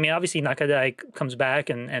gotten? I mean, obviously Nakadai comes back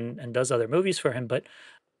and does other movies for him, but,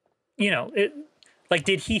 you know, like,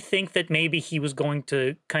 did he think that maybe he was going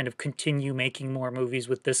to kind of continue making more movies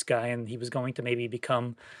with this guy, and he was going to maybe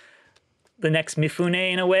become the next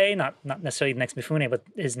Mifune in a way? Not necessarily the next Mifune, but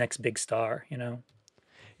his next big star, you know?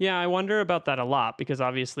 Yeah, I wonder about that a lot, because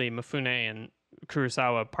obviously Mifune and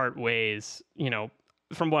Kurosawa part ways, you know,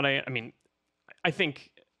 from what I mean, I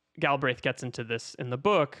think Galbraith gets into this in the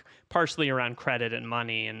book, partially around credit and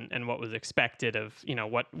money and what was expected of, you know,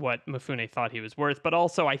 what Mifune thought he was worth. But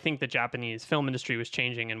also I think the Japanese film industry was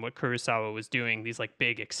changing, and what Kurosawa was doing, these like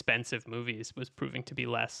big, expensive movies, was proving to be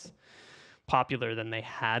less popular than they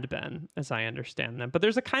had been, as I understand them. But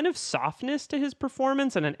there's a kind of softness to his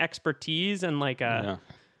performance and an expertise and like a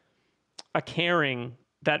caring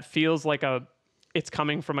that feels like it's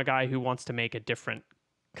coming from a guy who wants to make a different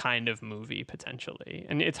kind of movie potentially,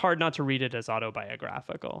 and it's hard not to read it as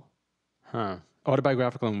autobiographical.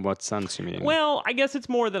 Autobiographical in what sense, you mean? Well, I guess it's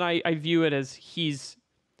more that I view it as he's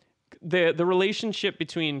the relationship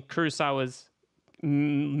between Kurosawa's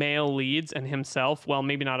male leads and himself, well,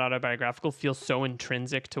 maybe not autobiographical, feels so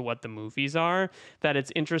intrinsic to what the movies are that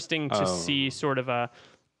it's interesting to see sort of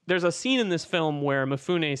there's a scene in this film where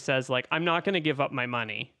Mifune says, like, I'm not going to give up my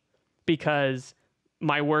money because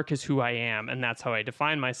my work is who I am, and that's how I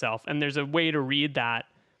define myself. And there's a way to read that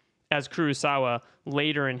as Kurosawa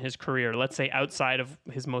later in his career, let's say outside of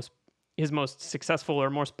his most successful, or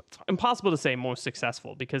more impossible to say most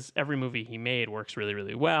successful, because every movie he made works really,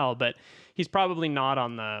 really well, but he's probably not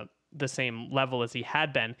on the same level as he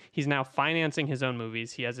had been. He's now financing his own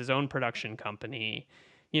movies. He has his own production company.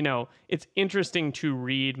 You know, it's interesting to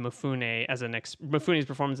read Mifune as Mifune's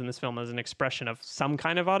performance in this film as an expression of some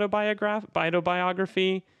kind of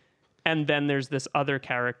autobiography. And then there's this other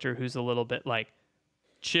character who's a little bit like,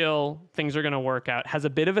 chill, things are going to work out, has a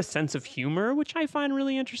bit of a sense of humor, which I find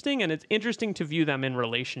really interesting. And it's interesting to view them in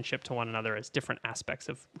relationship to one another as different aspects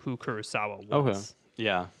of who Kurosawa was. Okay.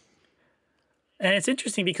 Yeah. And it's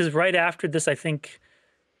interesting because right after this, I think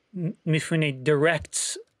Mifune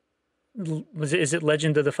directs, is it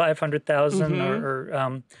Legend of the 500,000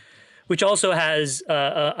 or which also has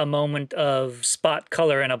a moment of spot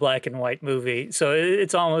color in a black and white movie. So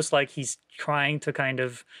it's almost like he's trying to kind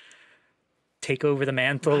of take over the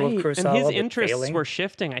mantle of Kurosawa. And his interests were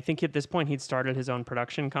shifting. I think at this point he'd started his own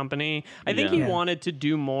production company. I think he wanted to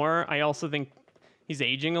do more. I also think he's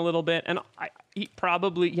aging a little bit, and he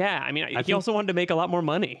probably, he also wanted to make a lot more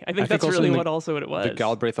money. I think that's really what it was. The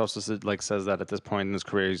Galbraith also says that at this point in his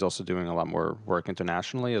career, he's also doing a lot more work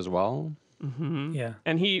internationally as well. Mm-hmm. Yeah.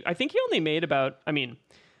 And I think he only made about, I mean,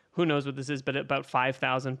 who knows what this is, but about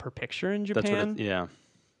 5,000 per picture in Japan.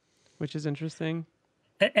 Which is interesting.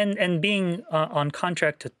 And being on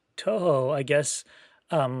contract to Toho, I guess,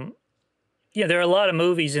 there are a lot of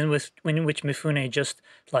movies in which Mifune just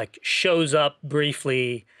like shows up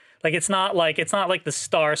briefly. Like it's not like the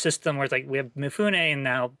star system where it's like we have Mifune and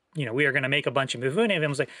now we are going to make a bunch of Mifune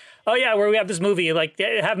films. Like, oh yeah, where we have this movie, like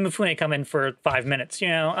have Mifune come in for 5 minutes,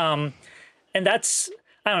 and that's,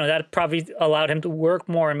 I don't know, that probably allowed him to work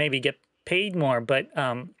more and maybe get paid more. But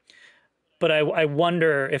I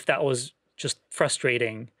wonder if that was just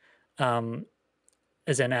frustrating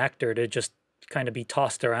as an actor to just kind of be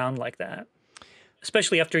tossed around like that,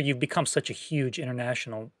 especially after you've become such a huge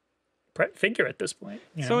international figure at this point.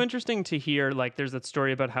 So interesting to hear, like, there's that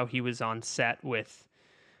story about how he was on set with,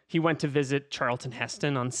 he went to visit Charlton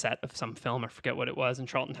Heston on set of some film, I forget what it was, and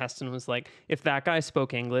Charlton Heston was like, if that guy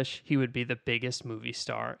spoke English, he would be the biggest movie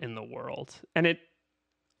star in the world. And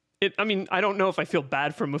I mean, I don't know if I feel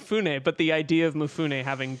bad for Mifune, but the idea of Mifune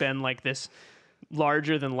having been like this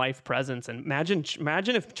larger than life presence, and imagine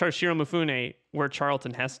if Toshiro Mifune were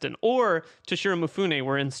Charlton Heston, or Toshiro Mifune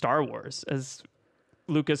were in Star Wars, as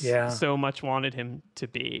Lucas so much wanted him to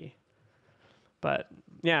be. But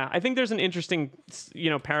yeah, I think there's an interesting,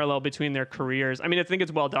 parallel between their careers. I mean, I think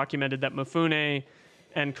it's well documented that Mifune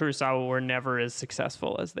and Kurosawa were never as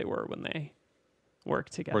successful as they were when they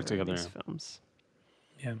worked together in these films.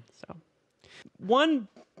 Yeah. So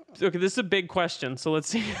okay, this is a big question, so let's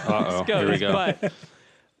see how this goes. Here we go. But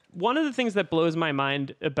one of the things that blows my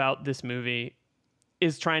mind about this movie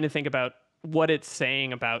is trying to think about what it's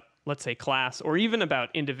saying about, let's say, class, or even about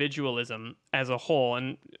individualism as a whole.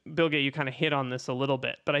 And Bilge, you kind of hit on this a little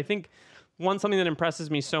bit, but I think something that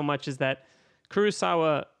impresses me so much is that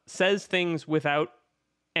Kurosawa says things without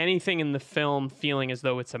anything in the film feeling as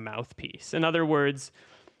though it's a mouthpiece. In other words,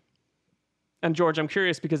 and George, I'm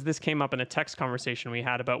curious because this came up in a text conversation we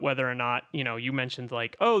had about whether or not, you mentioned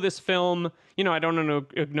like, oh, this film, I don't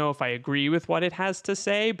know if I agree with what it has to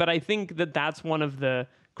say, but I think that that's one of the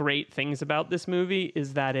great things about this movie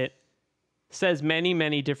is that it says many,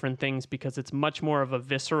 many different things because it's much more of a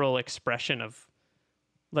visceral expression of,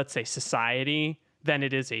 let's say, society than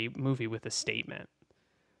it is a movie with a statement.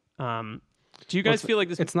 Do you guys feel like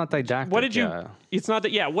this? It's not didactic. What did you? It's not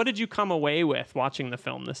that. Yeah. What did you come away with watching the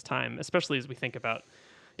film this time, especially as we think about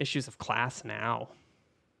issues of class now?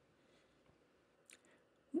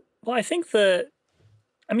 Well, I think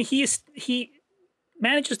he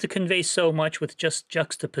manages to convey so much with just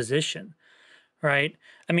juxtaposition, right?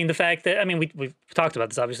 I mean, the fact that we've talked about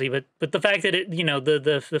this obviously, but the fact that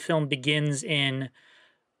the film begins in,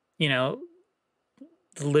 the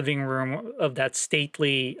living room of that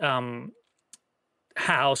stately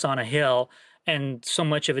house on a hill, and so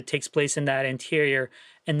much of it takes place in that interior,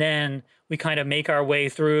 and then we kind of make our way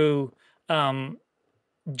through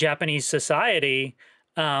Japanese society,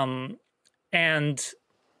 and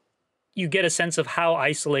you get a sense of how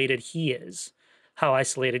isolated he is, how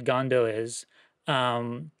isolated Gondo is,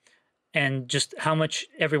 and just how much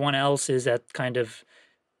everyone else is at kind of,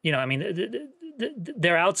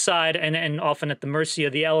 they're outside and often at the mercy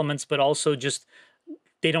of the elements, but also just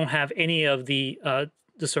they don't have any of the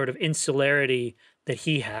sort of insularity that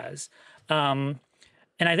he has. And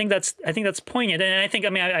I think that's poignant. And I think,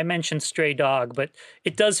 I mentioned Stray Dog, but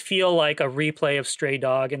it does feel like a replay of Stray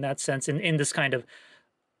Dog in that sense, in this kind of,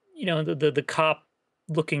 the cop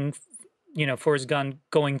looking, for his gun,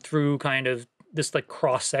 going through kind of this like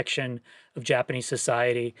cross section of Japanese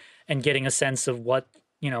society and getting a sense of what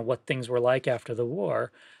things were like after the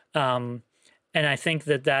war. And I think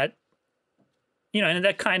that, and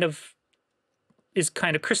that kind of is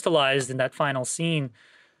kind of crystallized in that final scene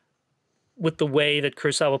with the way that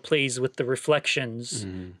Kurosawa plays with the reflections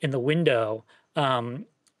in the window,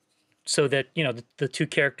 so that, the two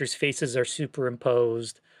characters' faces are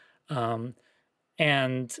superimposed. And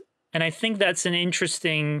I think that's an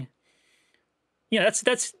interesting,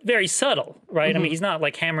 that's very subtle, right? Mm-hmm. He's not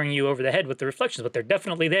like hammering you over the head with the reflections, but they're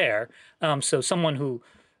definitely there. So someone who,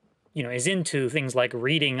 is into things like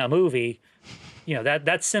reading a movie,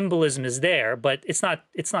 that symbolism is there, but it's not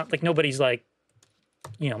like nobody's like,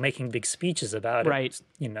 making big speeches about it, right?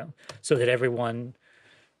 So that everyone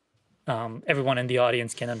in the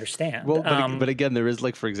audience can understand. Well, but again, there is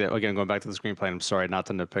like, for example, going back to the screenplay, I'm sorry not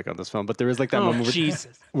to nitpick on this film, but there is like that moment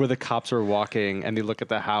where the cops are walking and they look at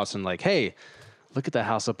the house and like, hey, look at the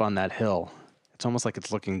house up on that hill. It's almost like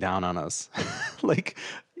it's looking down on us. Like,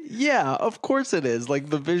 yeah, of course it is. Like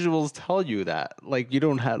the visuals tell you that. Like you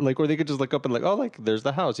don't have or they could just look up and like, oh, like there's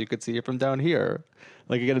the house. You could see it from down here.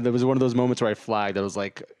 Like again, there was one of those moments where I flagged. I was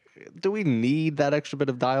like, do we need that extra bit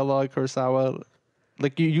of dialogue, Kurosawa?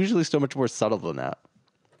 Like you're usually so much more subtle than that.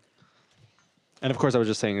 And of course, I was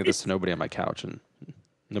just saying this to nobody on my couch, and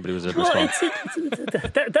nobody was there to respond.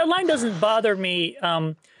 That line doesn't bother me.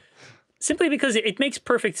 Simply because it makes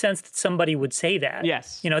perfect sense that somebody would say that.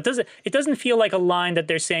 Yes. It doesn't feel like a line that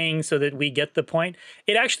they're saying so that we get the point.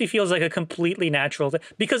 It actually feels like a completely natural thing.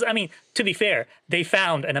 Because, to be fair, they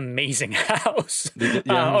found an amazing house.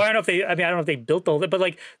 Yeah. Or I don't know if they built all that, but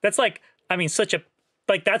like, that's like, such a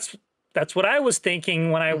like that's what I was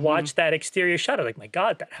thinking when I watched that exterior shot. I'm like, my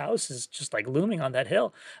God, that house is just like looming on that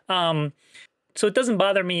hill. So it doesn't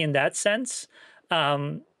bother me in that sense.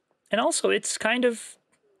 And also, it's kind of,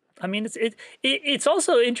 I mean, it's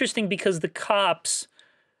also interesting because the cops,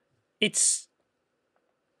 it's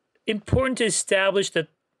important to establish that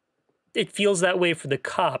it feels that way for the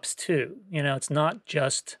cops too. You know, it's not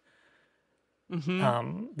just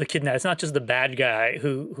the kidnapper. It's not just the bad guy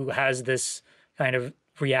who has this kind of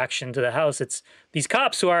reaction to the house. It's these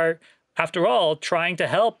cops who are, after all, trying to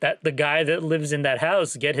help the guy that lives in that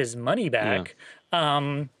house get his money back,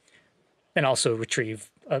 and also retrieve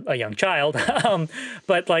a young child.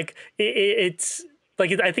 But like it's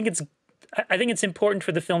like I think it's important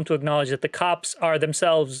for the film to acknowledge that the cops are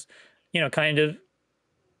themselves, you know, kind of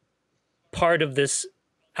part of this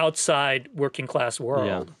outside working class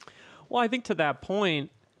world. Yeah. Well, I think to that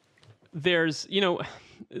point, there's, you know,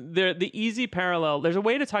 the easy parallel. There's a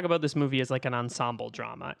way to talk about this movie as like an ensemble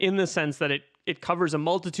drama in the sense that it covers a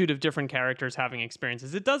multitude of different characters having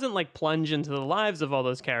experiences. It doesn't like plunge into the lives of all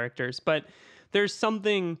those characters, but there's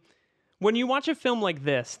something when you watch a film like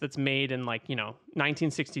this that's made in like, you know,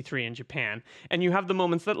 1963 in Japan, and you have the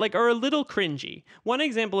moments that like are a little cringy. One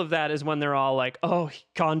example of that is when they're all like, oh,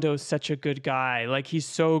 Kondo's such a good guy. Like, he's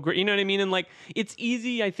so great. You know what I mean? And like, it's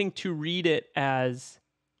easy, I think, to read it as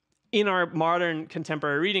in our modern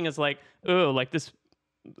contemporary reading as like, oh, like this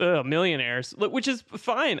millionaires, which is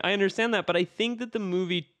fine. I understand that. But I think that the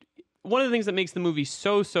movie, one of the things that makes the movie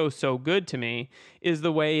so good to me is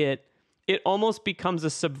the way it almost becomes a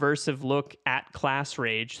subversive look at class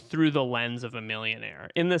rage through the lens of a millionaire,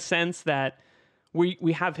 in the sense that we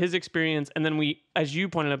have his experience, and then we, as you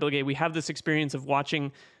pointed out, Bilge, we have this experience of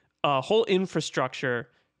watching a whole infrastructure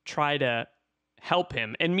try to help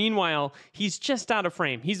him. And meanwhile, he's just out of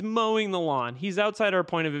frame. He's mowing the lawn. He's outside our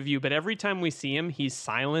point of view, but every time we see him, he's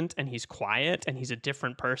silent and he's quiet and he's a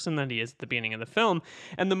different person than he is at the beginning of the film.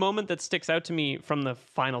 And the moment that sticks out to me from the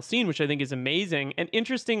final scene, which I think is amazing, and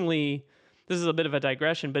interestingly, this is a bit of a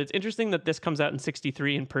digression, but it's interesting that this comes out in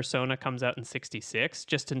 63 and Persona comes out in 66,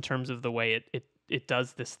 just in terms of the way it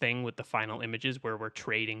does this thing with the final images where we're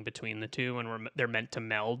trading between the two and they're meant to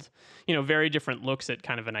meld, you know, very different looks at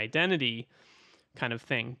kind of an identity kind of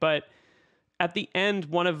thing. But at the end,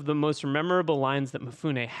 one of the most memorable lines that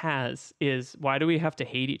Mifune has is, why do we have to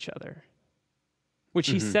hate each other? Which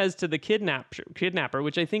he says to the kidnapper,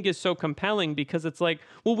 which I think is so compelling, because it's like,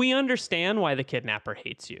 well, we understand why the kidnapper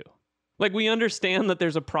hates you. Like, we understand that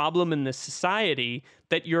there's a problem in this society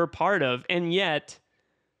that you're a part of, and yet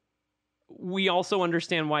we also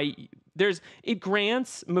understand why it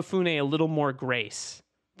grants Mifune a little more grace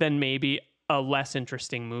than maybe a less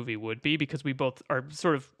interesting movie would be, because we both are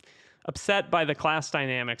sort of upset by the class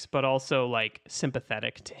dynamics, but also like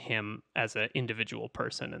sympathetic to him as an individual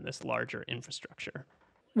person in this larger infrastructure.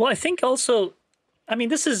 Well, I think also, I mean,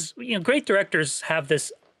 this is, you know, great directors have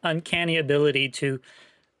this uncanny ability to,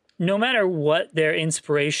 no matter what their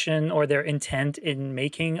inspiration or their intent in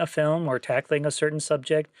making a film or tackling a certain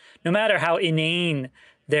subject, no matter how inane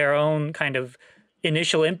their own kind of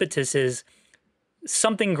initial impetus is,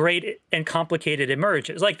 something great and complicated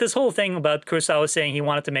emerges. Like this whole thing about Kurosawa saying he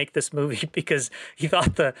wanted to make this movie because he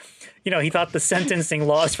thought the sentencing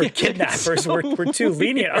laws for kidnappers were too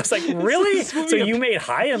lenient. I was like, really? So you made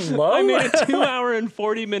High and Low? I made a 2-hour and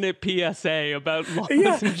 40-minute PSA about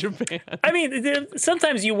laws in Japan. I mean,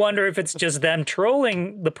 sometimes you wonder if it's just them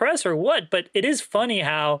trolling the press or what, but it is funny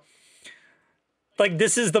how, like,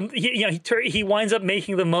 this is he winds up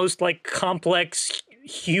making the most like complex,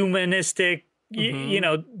 humanistic, you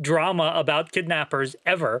know, drama about kidnappers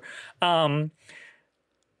ever. And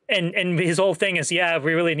his whole thing is, yeah,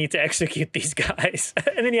 we really need to execute these guys.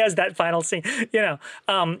 And then he has that final scene, you know.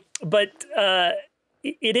 But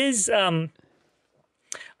it is, I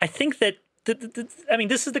think that, I mean,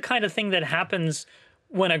 this is the kind of thing that happens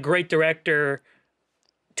when a great director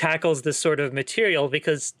tackles this sort of material,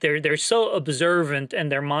 because they're so observant and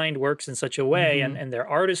their mind works in such a way and their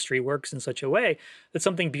artistry works in such a way that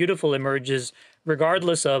something beautiful emerges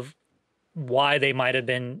regardless of why they might have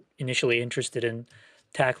been initially interested in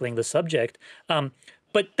tackling the subject.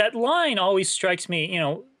 But that line always strikes me, you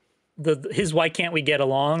know, his "why can't we get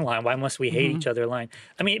along" line, why must we hate each other line.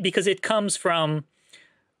 I mean, because it comes from,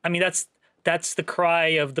 I mean, that's the cry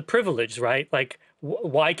of the privileged, right? Like,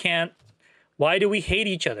 why do we hate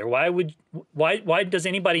each other? Why does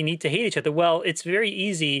anybody need to hate each other? Well, it's very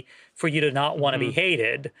easy for you to not want to be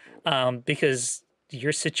hated, because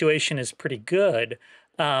your situation is pretty good.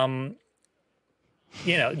 You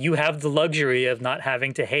know, you have the luxury of not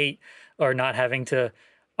having to hate or not having to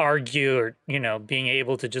argue, or, you know, being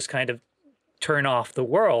able to just kind of turn off the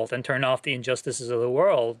world and turn off the injustices of the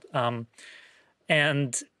world.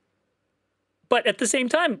 But at the same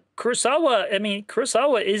time,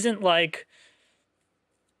 Kurosawa isn't like,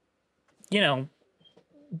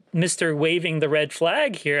 Mr. waving the red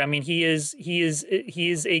flag here. I mean, he is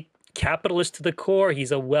a capitalist to the core.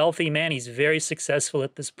 He's a wealthy man. He's very successful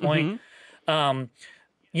at this point. And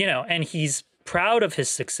he's proud of his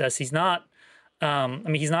success. He's not,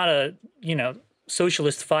 he's not a,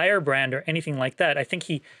 socialist firebrand or anything like that. I think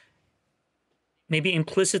he maybe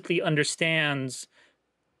implicitly understands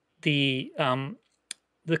the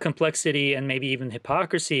complexity and maybe even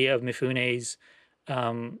hypocrisy of Mifune's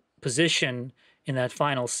position in that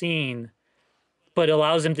final scene, but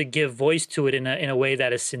allows him to give voice to it in a way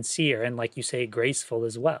that is sincere and, like you say, graceful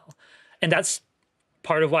as well. And that's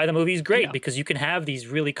part of why the movie is great, because you can have these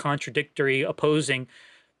really contradictory, opposing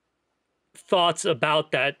thoughts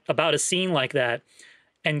about a scene like that,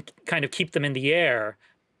 and kind of keep them in the air.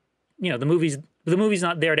 The movie's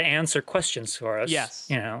not there to answer questions for us. Yes.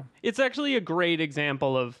 It's actually a great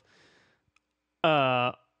example of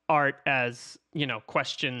art as,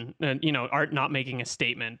 question, art not making a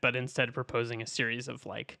statement, but instead proposing a series of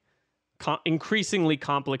like increasingly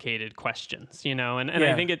complicated questions, and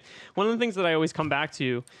I think one of the things that I always come back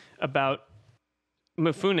to about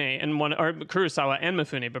Mifune or Kurosawa and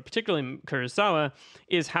Mifune, but particularly Kurosawa,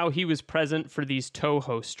 is how he was present for these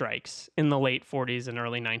Toho strikes in the late 40s and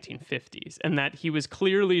early 1950s, and that he was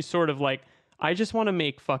clearly sort of like, I just want to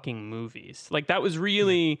make fucking movies. Like, that was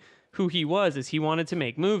really who he was, is he wanted to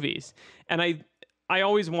make movies. And I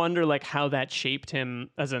always wonder like how that shaped him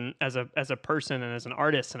as a person and as an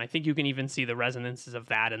artist. And I think you can even see the resonances of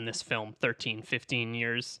that in this film 13, 15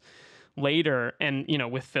 years later. And,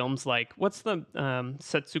 with films like, what's the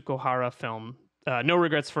Setsuko Hara film, No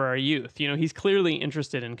Regrets for Our Youth? He's clearly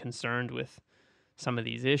interested and concerned with some of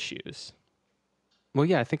these issues. Well,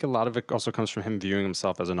 yeah, I think a lot of it also comes from him viewing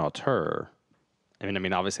himself as an auteur. I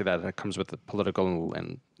mean, obviously that comes with the political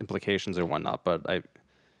and implications and whatnot, but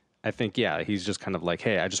I think, yeah, he's just kind of like,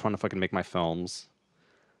 hey, I just want to fucking make my films.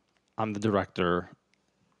 I'm the director,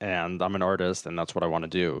 and I'm an artist, and that's what I want to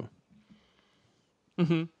do.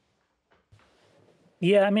 Mm-hmm.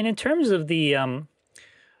 Yeah, I mean, in terms of the,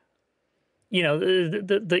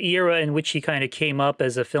 the era in which he kind of came up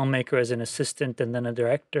as a filmmaker, as an assistant, and then a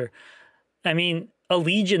director, I mean,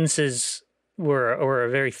 allegiances were a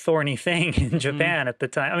very thorny thing in Japan at the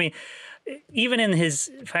time. I mean, even in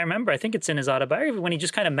his, if I remember, I think it's in his autobiography, when he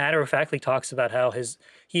just kind of matter-of-factly talks about how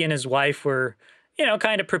he and his wife were,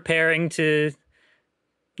 kind of preparing to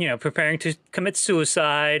commit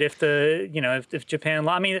suicide if if Japan,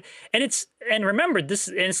 I mean, and remember this,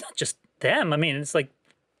 and it's not just them. I mean, it's like,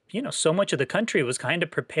 so much of the country was kind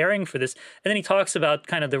of preparing for this. And then he talks about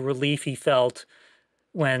kind of the relief he felt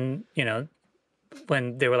when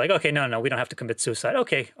they were like, okay, no, we don't have to commit suicide.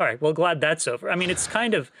 Okay, all right, well, glad that's over. I mean, it's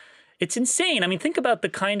insane. I mean, think about the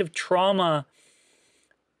kind of trauma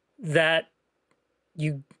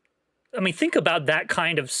think about that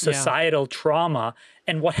kind of societal trauma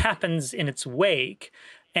and what happens in its wake.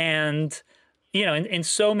 And, in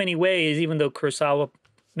so many ways, even though Kurosawa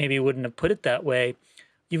maybe wouldn't have put it that way,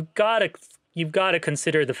 you've got to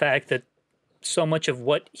consider the fact that so much of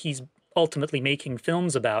what he's ultimately making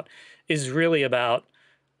films about is really about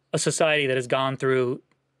a society that has gone through,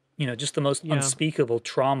 just the most unspeakable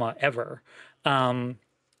trauma ever.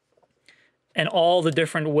 And all the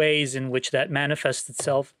different ways in which that manifests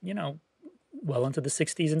itself, well into the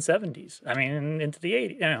 60s and 70s. I mean, into the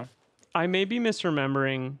 80s, I may be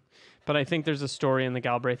misremembering, but I think there's a story in the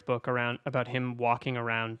Galbraith book about him walking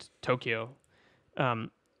around Tokyo and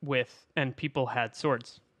people had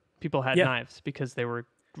swords. People had knives because they were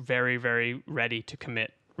very, very ready to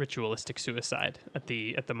commit ritualistic suicide at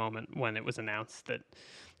the moment when it was announced that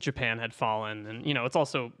Japan had fallen. And, it's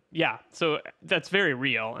also, so that's very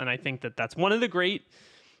real. And I think that that's one of the great,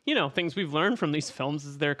 things we've learned from these films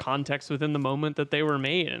is their context within the moment that they were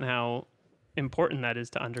made and how important that is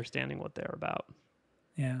to understanding what they're about.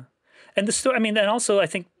 Yeah. And the story, and also I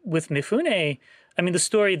think with Mifune, the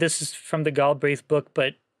story, this is from the Galbraith book,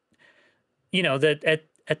 but, that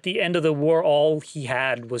at the end of the war, all he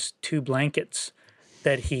had was 2 blankets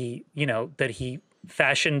that he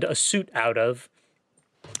fashioned a suit out of.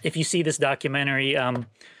 If you see this documentary,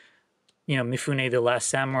 Mifune, The Last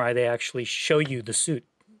Samurai, they actually show you the suit.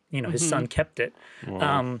 His son kept it.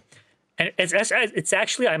 Wow. And it's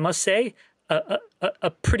actually, I must say,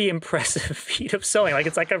 a pretty impressive feat of sewing. Like,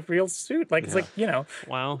 it's like a real suit. Like, it's like,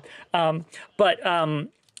 Wow.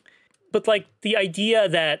 But like the idea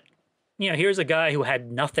that, here's a guy who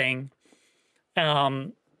had nothing.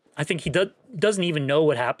 I think he doesn't even know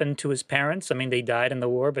what happened to his parents. I mean, they died in the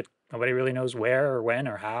war, but nobody really knows where or when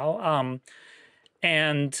or how.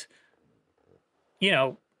 And,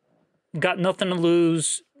 got nothing to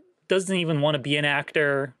lose, doesn't even want to be an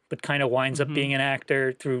actor, but kind of winds up being an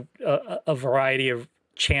actor through a variety of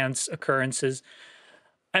chance occurrences.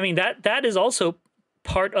 I mean, that is also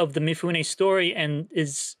part of the Mifune story and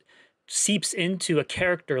seeps into a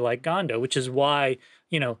character like Gondo, which is why,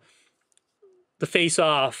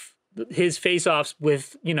 his face-offs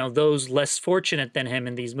with, those less fortunate than him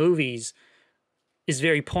in these movies is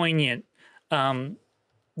very poignant.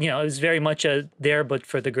 It's very much a there but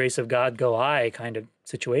for the grace of God go I kind of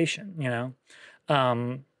situation,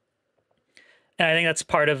 And I think that's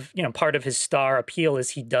part of his star appeal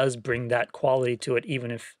is he does bring that quality to it,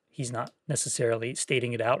 even if he's not necessarily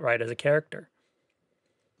stating it outright as a character.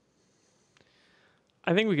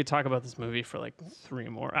 I think we could talk about this movie for like 3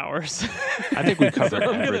 more hours. I think we covered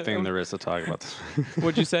everything there is to talk about.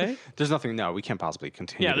 What'd you say? There's nothing. No, we can't possibly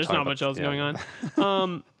continue. Yeah, there's not much else going on.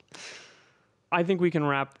 I think we can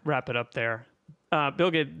wrap it up there.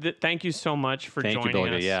 Bilge, thank you so much for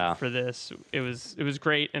joining us for this. It was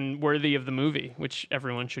great and worthy of the movie, which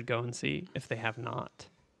everyone should go and see if they have not.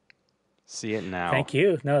 See it now. Thank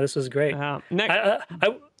you. No, this was great. Next,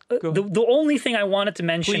 the only thing I wanted to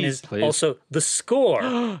mention is also the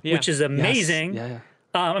score, which is amazing. Yes.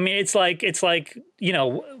 Yeah. I mean, it's like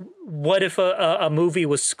what if a movie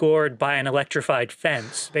was scored by an electrified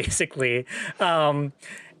fence, basically, but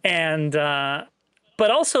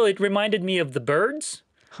also it reminded me of The Birds.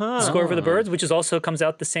 The score for The Birds, which also comes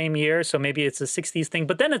out the same year, so maybe it's a '60s thing.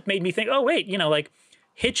 But then it made me think, oh wait, like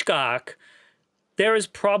Hitchcock, there is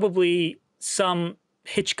probably some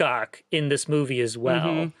Hitchcock in this movie as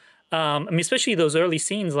well. I mean, especially those early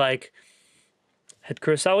scenes, like, had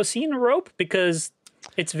Kurosawa seen Rope? Because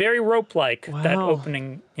it's very Rope-like, that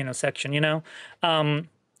opening, section,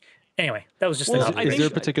 Anyway, that was just Is there a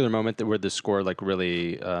particular moment where the score like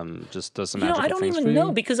really just does some magical things for you? I don't even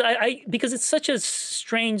know because because it's such a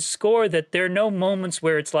strange score that there are no moments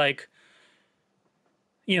where it's like,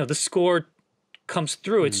 the score comes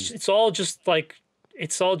through. It's all just kind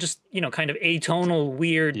of atonal,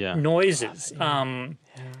 weird noises.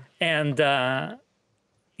 And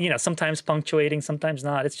sometimes punctuating, sometimes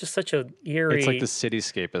not. It's just such a eerie. It's like the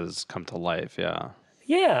cityscape has come to life. Yeah.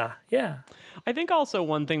 Yeah. I think also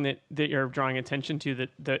one thing that you're drawing attention to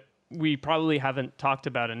that we probably haven't talked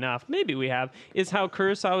about enough, maybe we have, is how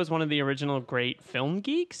Kurosawa is one of the original great film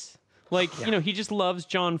geeks. Like, he just loves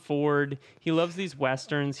John Ford. He loves these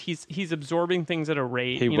Westerns. He's absorbing things at a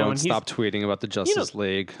rate. He won't stop tweeting about the Justice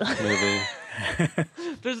League movie.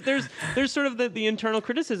 There's sort of the internal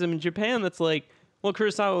criticism in Japan that's like, well,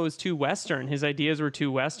 Kurosawa was too Western. His ideas were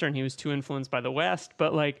too Western. He was too influenced by the West.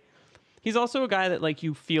 But like, he's also a guy that like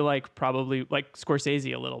you feel like probably like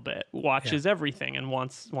Scorsese a little bit, watches everything and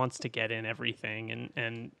wants to get in everything.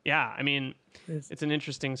 And yeah, I mean, it's an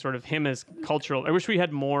interesting sort of him as cultural. I wish we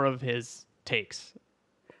had more of his takes.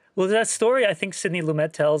 Well, that story I think Sidney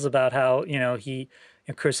Lumet tells about how,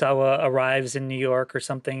 Kurosawa arrives in New York or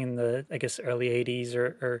something in the, I guess, early 80s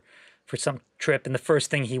or for some trip. And the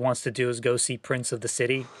first thing he wants to do is go see Prince of the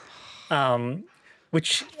City.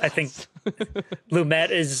 Which I think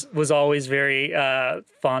Lumet was always very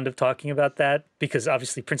fond of talking about that because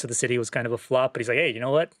obviously Prince of the City was kind of a flop, but he's like, hey, you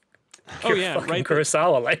know what? Right.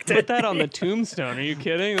 Kurosawa liked it. Put that on the tombstone. Are you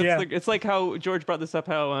kidding? It's like how George brought this up.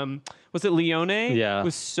 How was it Leone? Yeah.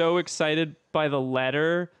 Was so excited by the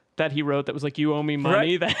letter that he wrote that was like, you owe me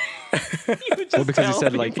money. Right. That because he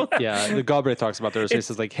said like, the Galbraith talks about there. So he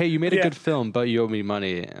says like, hey, you made a good film, but you owe me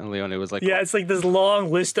money. And Leone was like, it's like this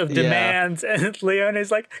long list of demands, and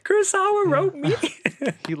Leone's like, Kurosawa wrote me.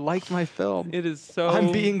 He liked my film. It is so.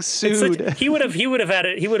 I'm being sued. He would have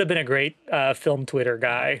been a great film Twitter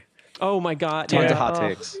guy. Oh my God! Tons of hot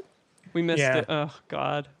takes. We missed it. Oh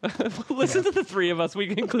God! Listen to the three of us. We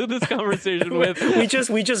can conclude this conversation with.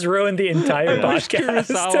 We just ruined the entire podcast.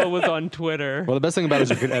 Kurosawa was on Twitter. Well, the best thing about it is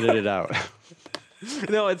you can edit it out.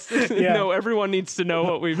 No, no. Everyone needs to know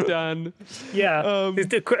what we've done. Yeah,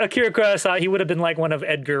 Akira Kurosawa. He would have been like one of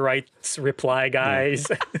Edgar Wright's reply guys.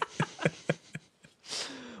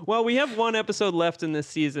 Well, we have one episode left in this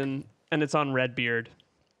season, and it's on Redbeard.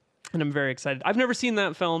 And I'm very excited. I've never seen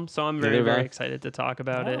that film, so I'm very, very excited to talk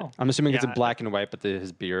about it. I'm assuming it's in black and white, but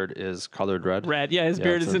his beard is colored red. Red, yeah, his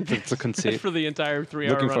beard is it's a conceit for the entire 3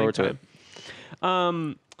 hour. Looking forward to it.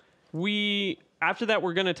 After that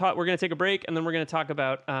we're gonna take a break, and then we're gonna talk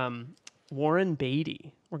about Warren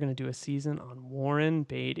Beatty. We're gonna do a season on Warren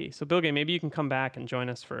Beatty. So Bilge, maybe you can come back and join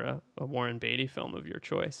us for a Warren Beatty film of your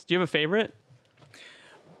choice. Do you have a favorite?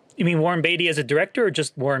 You mean Warren Beatty as a director, or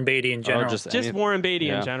just Warren Beatty in general? Just Warren Beatty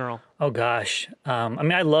in general. Oh gosh, I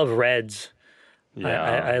mean, I love Reds. Yeah,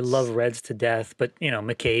 I love Reds to death. But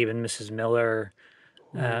McCabe and Mrs. Miller.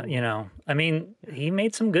 I mean, he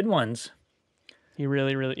made some good ones. He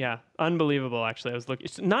really, really, yeah, unbelievable. Actually, I was looking.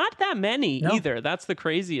 It's not that many either. That's the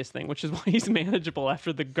craziest thing, which is why he's manageable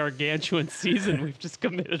after the gargantuan season we've just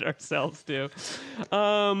committed ourselves to.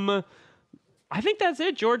 I think that's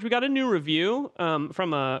it, George. We got a new review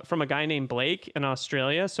from a guy named Blake in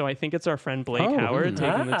Australia. So I think it's our friend Blake Howard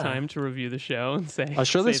taking the time to review the show and say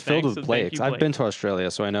Australia's filled with so Blakes. Blake. I've been to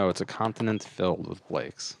Australia, so I know it's a continent filled with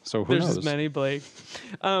Blakes. So who knows? There's as many Blakes.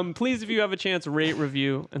 Please, if you have a chance, rate,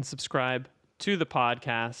 review, and subscribe to the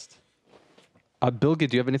podcast. Bilge,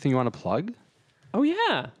 do you have anything you want to plug? Oh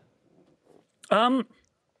yeah.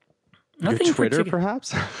 Nothing Your Twitter,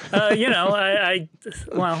 perhaps? I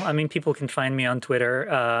mean, people can find me on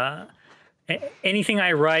Twitter. Anything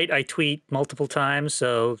I write, I tweet multiple times,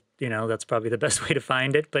 so that's probably the best way to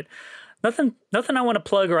find it. But nothing I want to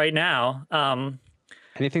plug right now.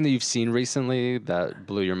 Anything that you've seen recently that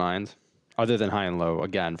blew your mind, other than High and Low,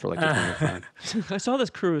 again, for like your 25? I saw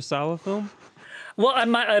this Kurosawa film. Well,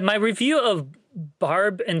 my review of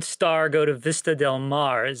Barb and Star Go to Vista Del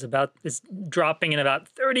Mar is dropping in about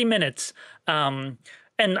 30 minutes. And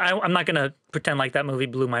I'm not going to pretend like that movie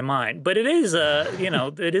blew my mind, but it is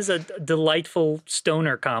it is a delightful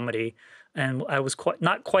stoner comedy, and I was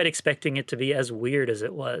not quite expecting it to be as weird as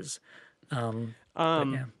it was.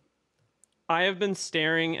 Yeah. I have been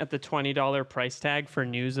staring at the $20 price tag for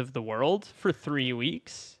News of the World for 3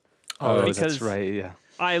 weeks. Oh, that's right. Yeah.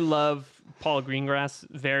 I love Paul Greengrass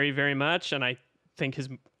very, very much, and I think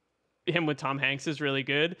him with Tom Hanks is really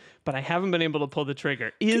good, but I haven't been able to pull the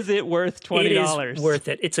trigger. Is it worth $20? It is worth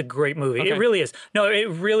it. It's a great movie. Okay. It really is. No, it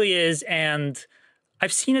really is, and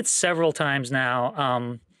I've seen it several times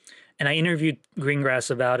now, and I interviewed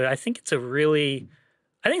Greengrass about it. I think it's a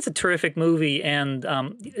terrific movie, and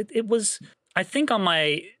it was, I think, on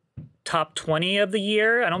my top 20 of the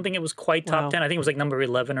year. I don't think it was quite top 10. I think it was like number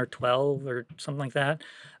 11 or 12 or something like that.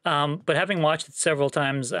 But having watched it several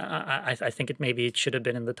times, I think it should have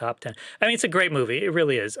been in the top 10. I mean, it's a great movie. It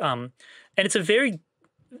really is. And it's a very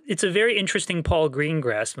interesting Paul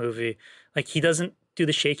Greengrass movie. Like, he doesn't do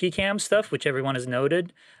the shaky cam stuff, which everyone has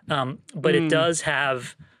noted. But it does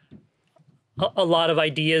have a lot of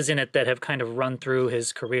ideas in it that have kind of run through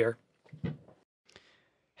his career.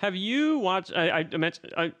 Have you watched? I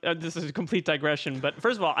mentioned this is a complete digression, but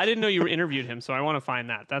first of all, I didn't know you interviewed him, so I want to find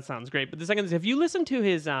that. That sounds great. But the second is, have you listened to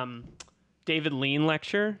his David Lean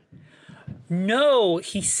lecture? No,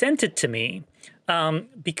 he sent it to me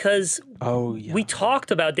because we talked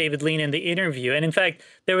about David Lean in the interview, and in fact,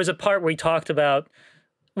 there was a part where he talked about.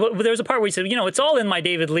 Well, there was a part where he said, it's all in my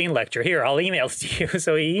David Lean lecture. Here, I'll email it to you.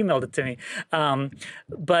 So he emailed it to me,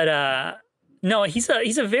 No, he's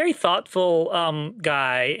a very thoughtful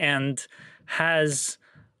guy and has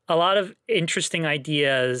a lot of interesting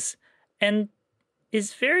ideas, and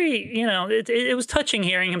is very, it was touching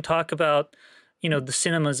hearing him talk about, the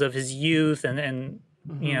cinemas of his youth and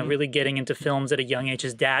really getting into films at a young age.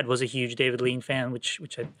 His dad was a huge David Lean fan, which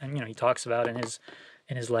he talks about in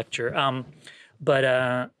his lecture.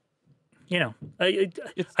 I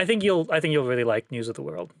think you'll really like News of the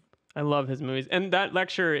World. I love his movies. And that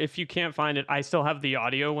lecture, if you can't find it, I still have the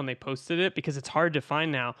audio when they posted it because it's hard to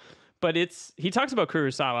find now. But he talks about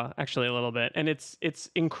Kurosawa actually a little bit, and it's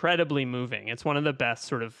incredibly moving. It's one of the best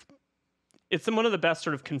sort of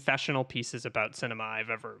confessional pieces about cinema I've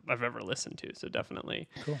ever listened to. So definitely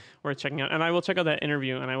worth checking out. And I will check out that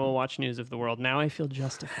interview, and I will watch News of the World. Now I feel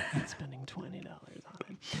justified spending $20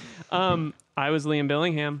 on it. I was Liam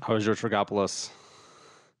Billingham. I was George Rogopoulos.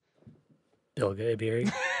 Bilge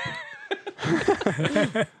Ebiri.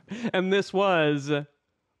 And this was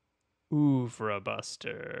Oeuvre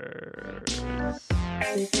Busters.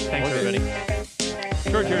 Thanks, everybody.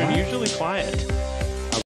 George, you're unusually quiet.